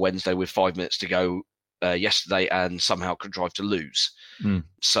at Sheffield Wednesday with 5 minutes to go yesterday, and somehow contrived to lose.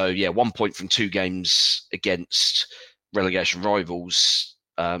 So yeah, 1 point from 2 games against relegation rivals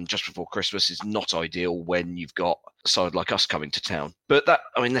just before Christmas is not ideal when you've got a side like us coming to town. But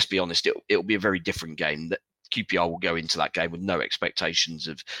let's be honest, it'll be a very different game. That QPR will go into that game with no expectations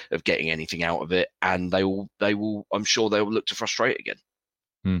of getting anything out of it, and they will. I'm sure they will look to frustrate again.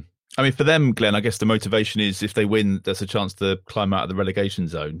 I mean, for them, Glenn, I guess the motivation is if they win, there's a chance to climb out of the relegation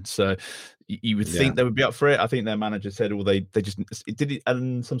zone. So you would think they would be up for it. I think their manager said, they just did it,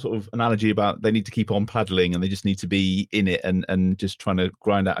 and some sort of analogy about they need to keep on paddling and they just need to be in it and just trying to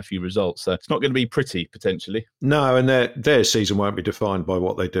grind out a few results. So it's not going to be pretty, potentially. No, and their season won't be defined by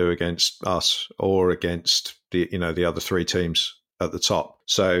what they do against us or against the other 3 teams at the top.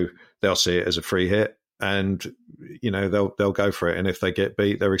 So they'll see it as a free hit. And they'll go for it, and if they get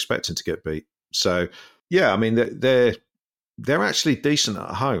beat, they're expecting to get beat. So yeah, I mean they're actually decent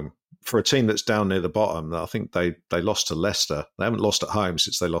at home for a team that's down near the bottom. I think they lost to Leicester. They haven't lost at home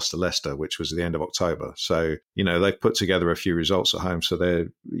since they lost to Leicester, which was at the end of October. So they've put together a few results at home. So they're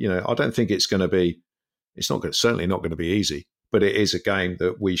I don't think it's going to be. It's certainly not going to be easy, but it is a game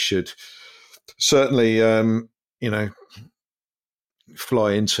that we should certainly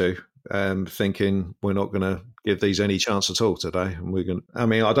fly into. Thinking we're not going to give these any chance at all today. And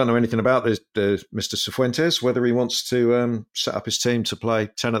I don't know anything about this, Mr. Cifuentes, whether he wants to set up his team to play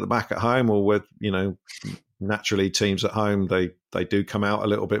 10 at the back at home, or whether, naturally teams at home, they do come out a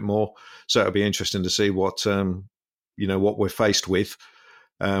little bit more. So it'll be interesting to see what we're faced with.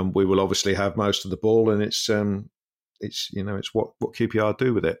 We will obviously have most of the ball, and it's what QPR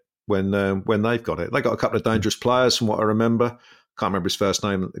do with it when they've got it. They got a couple of dangerous players from what I remember. Can't remember his first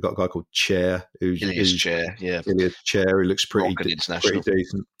name. They've got a guy called Chair, Ilias Chair, who looks pretty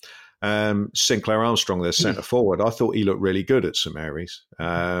decent. Sinclair Armstrong, their centre forward, I thought he looked really good at St Mary's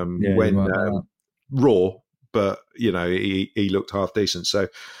raw, but he looked half decent. So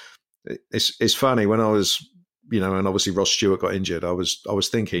it's funny when I was, and obviously Ross Stewart got injured. I was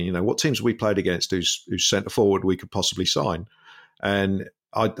thinking, what teams we played against whose centre forward we could possibly sign, and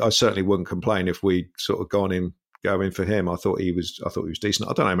I certainly wouldn't complain if we sort of go in for him. I thought he was decent.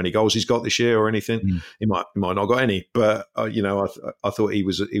 I don't know how many goals he's got this year or anything. He might not got any, but I thought he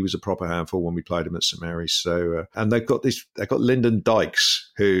was a proper handful when we played him at St Mary's. So and they've got Lyndon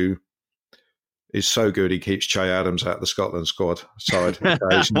Dykes, who is so good he keeps Che Adams out of the Scotland squad side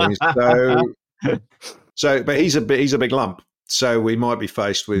occasionally. But he's a big lump. So we might be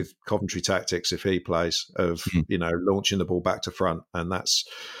faced with Coventry tactics if he plays of launching the ball back to front, and that's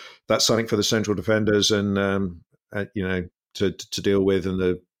something for the central defenders and to deal with,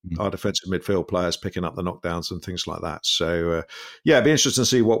 and our defensive midfield players picking up the knockdowns and things like that. So it'd be interesting to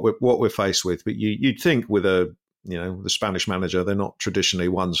see what we're faced with. But you'd think with the Spanish manager, they're not traditionally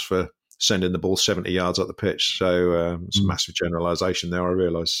ones for sending the ball 70 yards up the pitch. So it's a massive generalisation there, I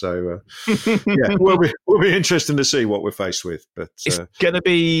realise. So, we'll be interesting to see what we're faced with. But it's going to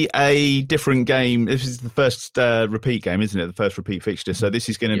be a different game. This is the first repeat game, isn't it? The first repeat fixture. So this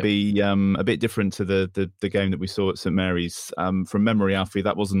is going to be a bit different to the game that we saw at St Mary's. From memory, Alfie,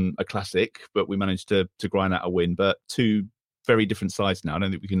 that wasn't a classic, but we managed to grind out a win. But two very different sides now. I don't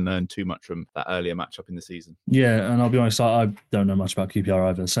think we can learn too much from that earlier matchup in the season. Yeah, and I'll be honest, I don't know much about QPR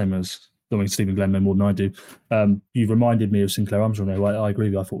either, same as Stephen Glenn know more than I do. You've reminded me of Sinclair Armstrong. I agree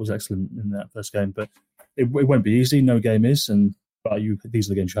with you. I thought it was excellent in that first game, but it won't be easy. No game is, but these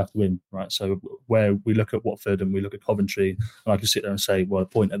are the games you have to win, right? So where we look at Watford and we look at Coventry, and I can sit there and say, well, a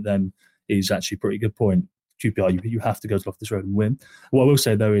point at them is actually a pretty good point. QPR, you have to go to Loftus Road and win. What I will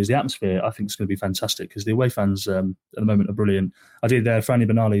say, though, is the atmosphere, I think, is going to be fantastic because the away fans at the moment are brilliant. I did Franny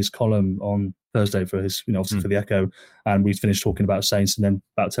Benali's column on Thursday for his, obviously for the Echo, and we finished talking about Saints, and then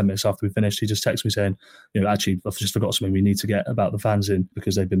about 10 minutes after we finished, he just texted me saying, actually, I've just forgot something we need to get about the fans in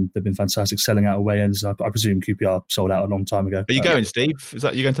because they've been fantastic selling out away ends. I presume QPR sold out a long time ago. Are you going, Steve? Is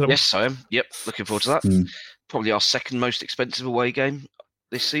that you going to that? Yes, I am. Yep, looking forward to that. Probably our second most expensive away game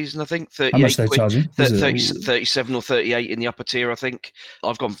this season, I think. 38 How much they charging? 37 or 38 in the upper tier, I think.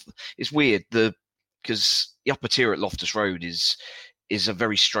 I've gone. It's weird because the upper tier at Loftus Road is a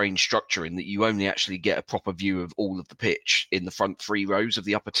very strange structure in that you only actually get a proper view of all of the pitch in the front 3 rows of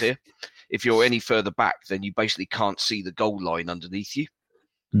the upper tier. If you're any further back, then you basically can't see the goal line underneath you.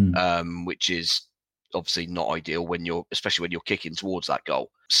 which is obviously not ideal especially when you're kicking towards that goal.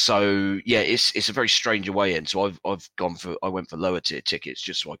 So yeah, it's a very strange away end. So I went for lower tier tickets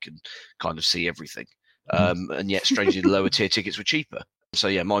just so I can kind of see everything. And yet strangely the lower tier tickets were cheaper. So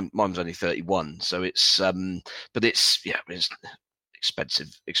yeah, mine was only 31. So it's but it's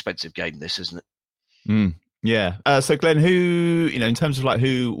expensive game, this, isn't it? Yeah. So Glenn, who, in terms of like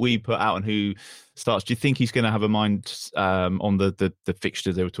who we put out and who starts, do you think he's going to have a mind on the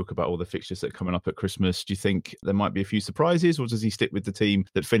fixtures? They were talking about all the fixtures that are coming up at Christmas. Do you think there might be a few surprises, or does he stick with the team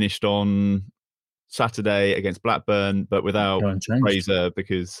that finished on Saturday against Blackburn, but without Fraser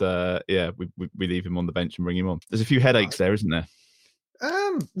because, we leave him on the bench and bring him on? There's a few headaches there, isn't there?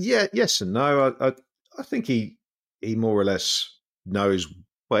 Yes and no. I think he more or less knows.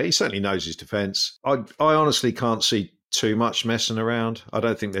 Well, he certainly knows his defence. I honestly can't see too much messing around. I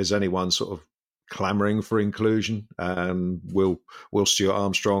don't think there's anyone sort of clamouring for inclusion. Will Stuart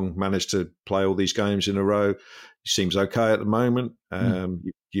Armstrong manage to play all these games in a row? He seems okay at the moment.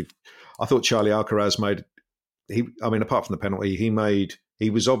 I thought Charlie Alcaraz apart from the penalty, he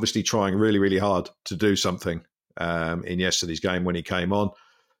was obviously trying really, really hard to do something in yesterday's game when he came on,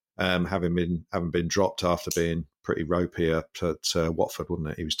 having been dropped after being pretty ropey at Watford, wasn't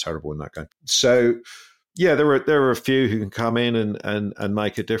it? He was terrible in that game. So yeah, there are a few who can come in and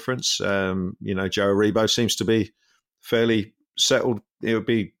make a difference. Joe Aribo seems to be fairly settled. It'll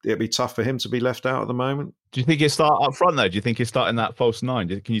be tough for him to be left out at the moment. Do you think he'll start up front though? Do you think he'll start in that false nine?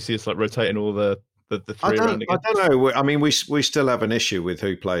 Can you see us like rotating all the three around again? I don't know. I mean, we still have an issue with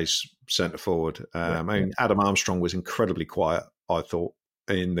who plays centre forward. Adam Armstrong was incredibly quiet, I thought,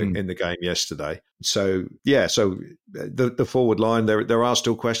 in the game yesterday. So yeah, the forward line, there are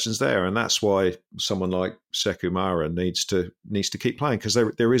still questions there, and that's why someone like Sekou Mara needs to keep playing, because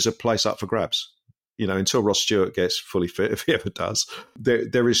there is a place up for grabs. Until Ross Stewart gets fully fit, if he ever does,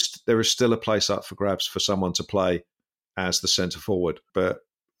 there is still a place up for grabs for someone to play as the centre forward. But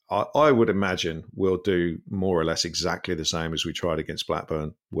I would imagine we'll do more or less exactly the same as we tried against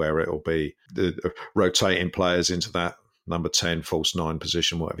Blackburn, where it'll be the rotating players into that number 10, false 9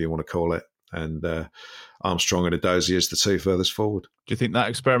 position, whatever you want to call it, and Armstrong and Edozie as the two furthest forward. Do you think that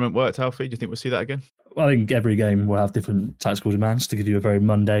experiment worked, Alfie? Do you think we'll see that again? Well, I think every game will have different tactical demands, to give you a very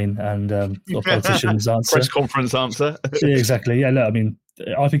mundane and politician's answer. Press conference answer. Yeah, exactly. Yeah, look, I mean,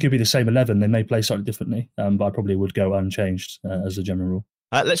 I think it'll be the same 11. They may play slightly differently, but I probably would go unchanged as a general rule.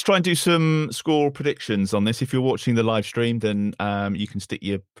 Let's try and do some score predictions on this. If you're watching the live stream, then you can stick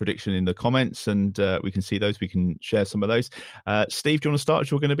your prediction in the comments and we can see those. We can share some of those. Steve, do you want to start?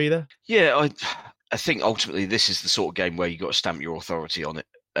 You're going to be there? Yeah, I think ultimately this is the sort of game where you've got to stamp your authority on it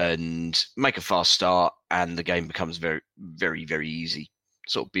and make a fast start, and the game becomes very, very, very easy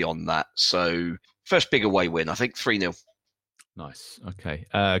sort of beyond that. So first big away win, I think 3-0. Nice. Okay.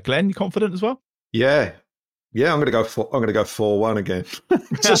 Glenn, you confident as well? Yeah. Yeah, I'm going to go 4-1 again.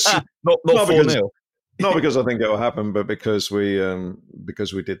 not 4-0. Not because I think it will happen, but because we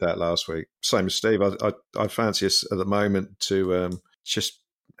did that last week. Same as Steve. I fancy us at the moment to just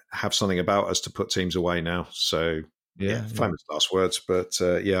have something about us to put teams away now. So yeah, famous last words, but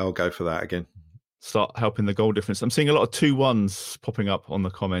I'll go for that again. Start helping the goal difference. I'm seeing a lot of 2-1s popping up on the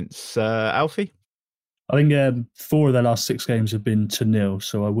comments. Alfie? I think 4 of their last 6 games have been 2-0,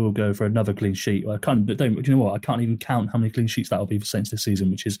 so I will go for another clean sheet. I can't even count how many clean sheets that'll be for Saints this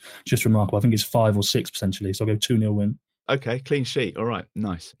season, which is just remarkable. I think it's 5 or 6 potentially, so I'll go 2-0 win. Okay, clean sheet. All right,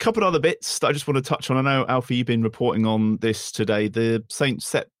 nice. A couple of other bits that I just want to touch on. I know, Alfie, you've been reporting on this today. The Saints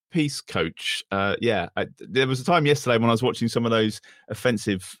set piece coach. There was a time yesterday when I was watching some of those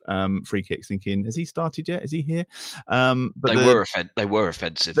offensive free kicks thinking, has he started yet? Is he here? But they were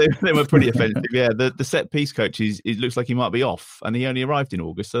offensive. They were pretty offensive. Yeah, the set piece coach, it looks like he might be off, and he only arrived in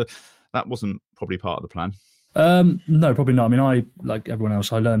August, so that wasn't probably part of the plan. No, probably not. I mean, I, like everyone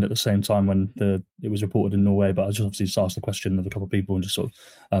else, I learned at the same time when it was reported in Norway, but I just asked the question of a couple of people and just sort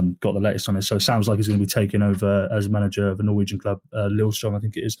of got the latest on it. So it sounds like he's going to be taking over as manager of a Norwegian club, Lillestrøm, I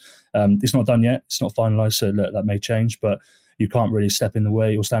think it is. It's not done yet. It's not finalised, so that may change, but you can't really step in the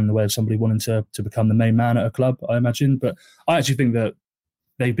way or stand in the way of somebody wanting to become the main man at a club, I imagine. But I actually think that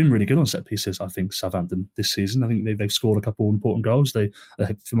they've been really good on set pieces, I think, Southampton this season. I think they've scored a couple of important goals. They,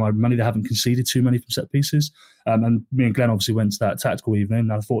 for my money, they haven't conceded too many from set pieces. And me and Glenn obviously went to that tactical evening,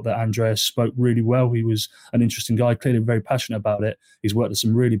 and I thought that Andreas spoke really well. He was an interesting guy, clearly very passionate about it. He's worked at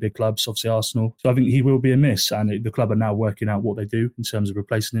some really big clubs, obviously Arsenal. So I think he will be a miss, and the club are now working out what they do in terms of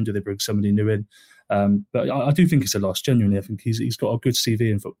replacing him. Do they bring somebody new in? But I do think it's a loss, genuinely. I think he's got a good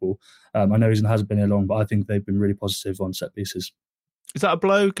CV in football. I know he hasn't been here long, but I think they've been really positive on set pieces. Is that a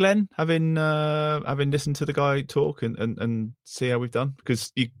blow, Glenn? Having listened to the guy talk and see how we've done,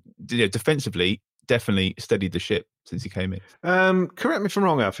 because defensively definitely steadied the ship since he came in. Correct me if I'm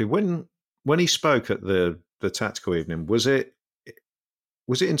wrong, Alfie. When he spoke at the tactical evening, was it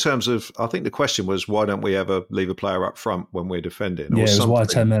in terms of? I think the question was, why don't we ever leave a player up front when we're defending? Yeah, it was why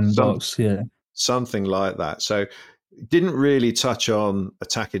 10 men in the box. Yeah, something like that. So. Didn't really touch on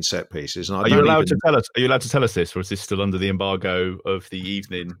attacking set pieces. And Are you allowed to tell us this, or is this still under the embargo of the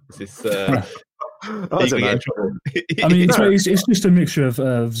evening? Is this? I don't know. I mean, it's just a mixture of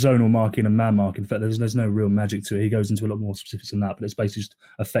zonal marking and man marking. In fact, there's no real magic to it. He goes into a lot more specifics than that, but it's basically just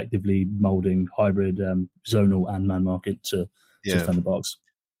effectively moulding hybrid zonal and man marking to defend the box.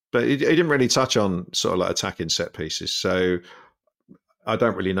 But he didn't really touch on sort of like attacking set pieces. So I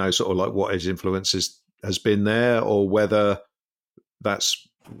don't really know sort of like what his influences has been there, or whether that's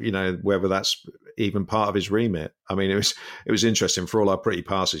even part of his remit. I mean, it was interesting. For all our pretty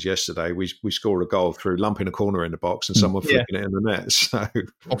passes yesterday, we scored a goal through lumping a corner in the box and someone flicking it in the net. So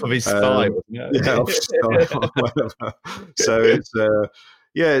off of his thigh, off his thigh, whatever. So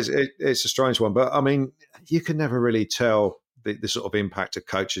it's a strange one. But I mean, you can never really tell the sort of impact of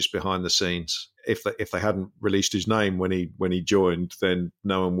coaches behind the scenes. If they hadn't released his name when he joined, then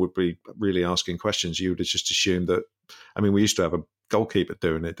no one would be really asking questions. You would have just assumed that. I mean, we used to have a goalkeeper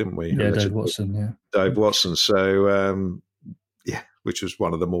doing it, didn't we? Yeah, Dave Watson. Yeah, Dave Watson. So which was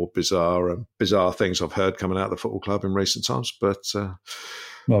one of the more bizarre things I've heard coming out of the football club in recent times. But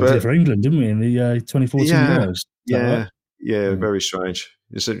we did it for England, didn't we, in the 2014 Euros? Yeah. Yeah, very strange.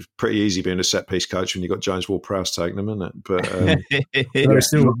 It's pretty easy being a set-piece coach when you've got James Ward-Prowse taking them, isn't it? But they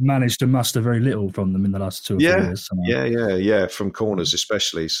still managed to muster very little from them in the last 2 or 3 years. Yeah, from corners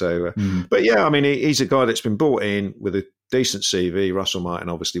especially. So, but yeah, I mean, he's a guy that's been brought in with a decent CV. Russell Martin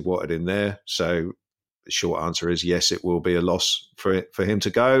obviously wanted in there. So the short answer is yes, it will be a loss for him to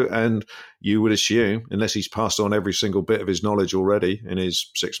go. And you would assume, unless he's passed on every single bit of his knowledge already in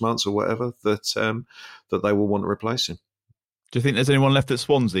his 6 months or whatever, that they will want to replace him. Do you think there's anyone left at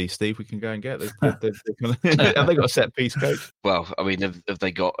Swansea, Steve? We can go and get. Have they got a set piece coach? Well, I mean, have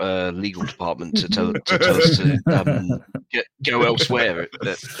they got a legal department to tell us to go elsewhere at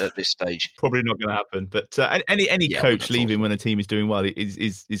this stage? Probably not going to happen. But any coach leaving when a team is doing well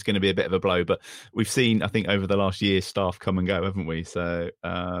is going to be a bit of a blow. But we've seen, I think, over the last year, staff come and go, haven't we? So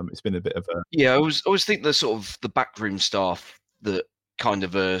it's been a bit of a. Yeah, I always think the sort of the backroom staff that kind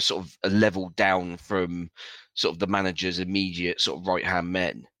of a sort of a level down from sort of the manager's immediate sort of right-hand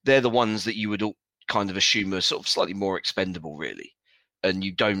men. They're the ones that you would all kind of assume are sort of slightly more expendable, really. And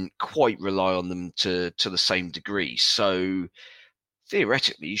you don't quite rely on them to the same degree. So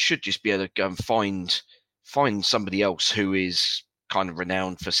theoretically, you should just be able to go and find somebody else who is kind of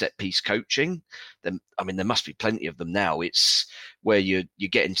renowned for set-piece coaching. Then, I mean, there must be plenty of them now. It's where you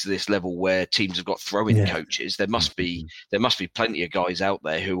get into this level where teams have got throw-in coaches. There must be plenty of guys out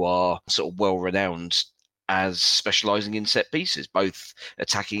there who are sort of well-renowned as specialising in set pieces, both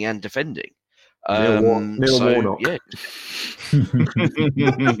attacking and defending. Neil Warnock. Yeah.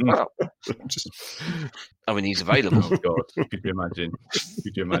 Well, I mean, he's available. Oh, God, could you imagine?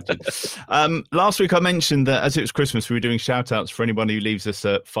 Last week I mentioned that as it was Christmas, we were doing shout-outs for anybody who leaves us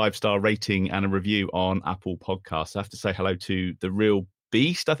a 5-star rating and a review on Apple Podcasts. I have to say hello to the real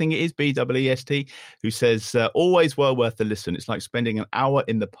Beast, I think it is, BWEST, who says, always well worth the listen. It's like spending an hour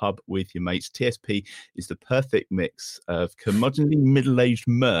in the pub with your mates. TSP is the perfect mix of curmudgeonly middle-aged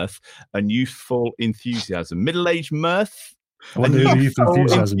mirth and youthful enthusiasm. Middle-aged mirth? I don't know.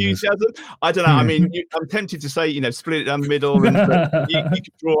 I mean, I'm tempted to say, split it down the middle. And you can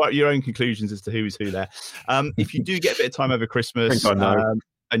draw out your own conclusions as to who is who there. If you do get a bit of time over Christmas,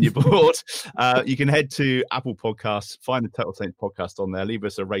 and you're bored, you can head to Apple Podcasts, find the Total Saints podcast on there, leave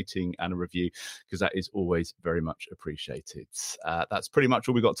us a rating and a review, because that is always very much appreciated. That's pretty much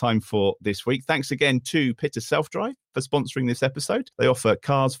all we've got time for this week. Thanks again to Pitter Self-Drive for sponsoring this episode. They offer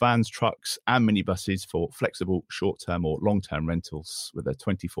cars, vans, trucks and minibuses for flexible short-term or long-term rentals with a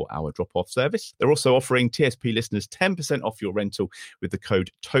 24-hour drop-off service. They're also offering TSP listeners 10% off your rental with the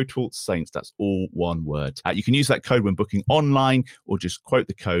code Total Saints. That's all one word. You can use that code when booking online, or just quote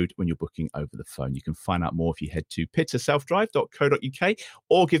the code when you're booking over the phone. You can find out more if you head to pitterselfdrive.co.uk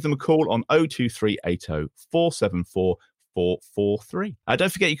or give them a call on 02380 474 0443.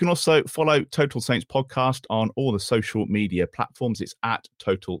 Don't forget, you can also follow Total Saints Podcast on all the social media platforms. It's at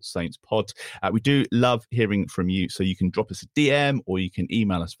Total Saints Pod. We do love hearing from you, so you can drop us a DM or you can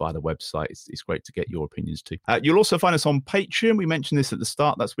email us via the website. It's great to get your opinions too. You'll also find us on Patreon. We mentioned this at the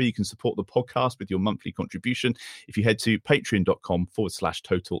start. That's where you can support the podcast with your monthly contribution. If you head to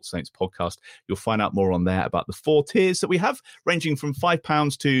patreon.com/Total Saints Podcast, you'll find out more on there about the 4 tiers that we have, ranging from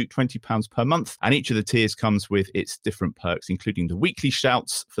 £5 to £20 per month. And each of the tiers comes with its different perks, including the weekly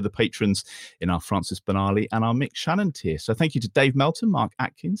shouts for the patrons in our Francis Benali and our Mick Shannon tier. So thank you to Dave Melton, Mark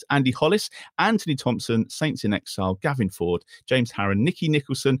Atkins, Andy Hollis, Anthony Thompson, Saints in Exile, Gavin Ford, James Harron, Nicky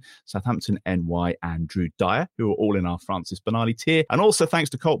Nicholson, Southampton NY, and Drew Dyer, who are all in our Francis Benali tier. And also thanks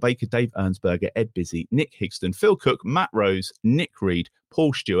to Colt Baker, Dave Ernsberger, Ed Busy, Nick Higston, Phil Cook, Matt Rose, Nick Reed,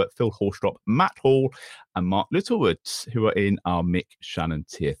 Paul Stewart, Phil Horstrop, Matt Hall, and Mark Littlewood, who are in our Mick Shannon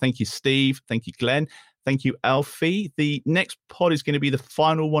tier. Thank you, Steve. Thank you, Glenn. Thank you, Alfie. The next pod is going to be the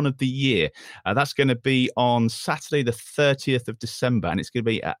final one of the year. That's going to be on Saturday, the 30th of December, and it's going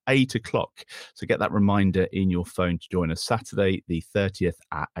to be at 8 o'clock. So get that reminder in your phone to join us Saturday, the 30th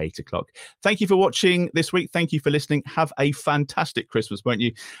at 8 o'clock. Thank you for watching this week. Thank you for listening. Have a fantastic Christmas, won't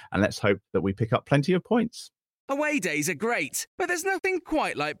you? And let's hope that we pick up plenty of points. Away days are great, but there's nothing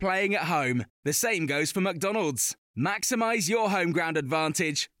quite like playing at home. The same goes for McDonald's. Maximise your home ground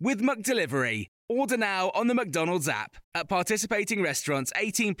advantage with McDelivery. Order now on the McDonald's app. At participating restaurants,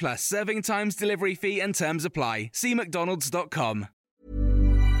 18 plus, serving times, delivery fee and terms apply. See mcdonalds.com.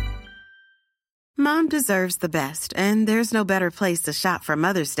 Mom deserves the best, and there's no better place to shop for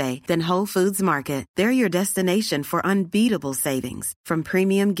Mother's Day than Whole Foods Market. They're your destination for unbeatable savings, from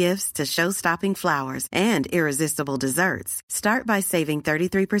premium gifts to show-stopping flowers and irresistible desserts. Start by saving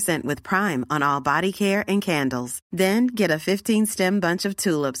 33% with Prime on all body care and candles. Then get a 15-stem bunch of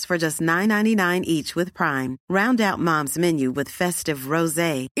tulips for just $9.99 each with Prime. Round out Mom's menu with festive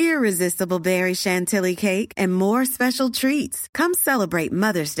rosé, irresistible berry chantilly cake, and more special treats. Come celebrate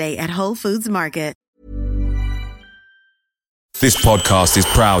Mother's Day at Whole Foods Market. This podcast is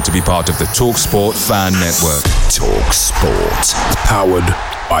proud to be part of the TalkSport Fan Network. TalkSport. Powered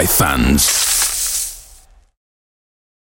by fans.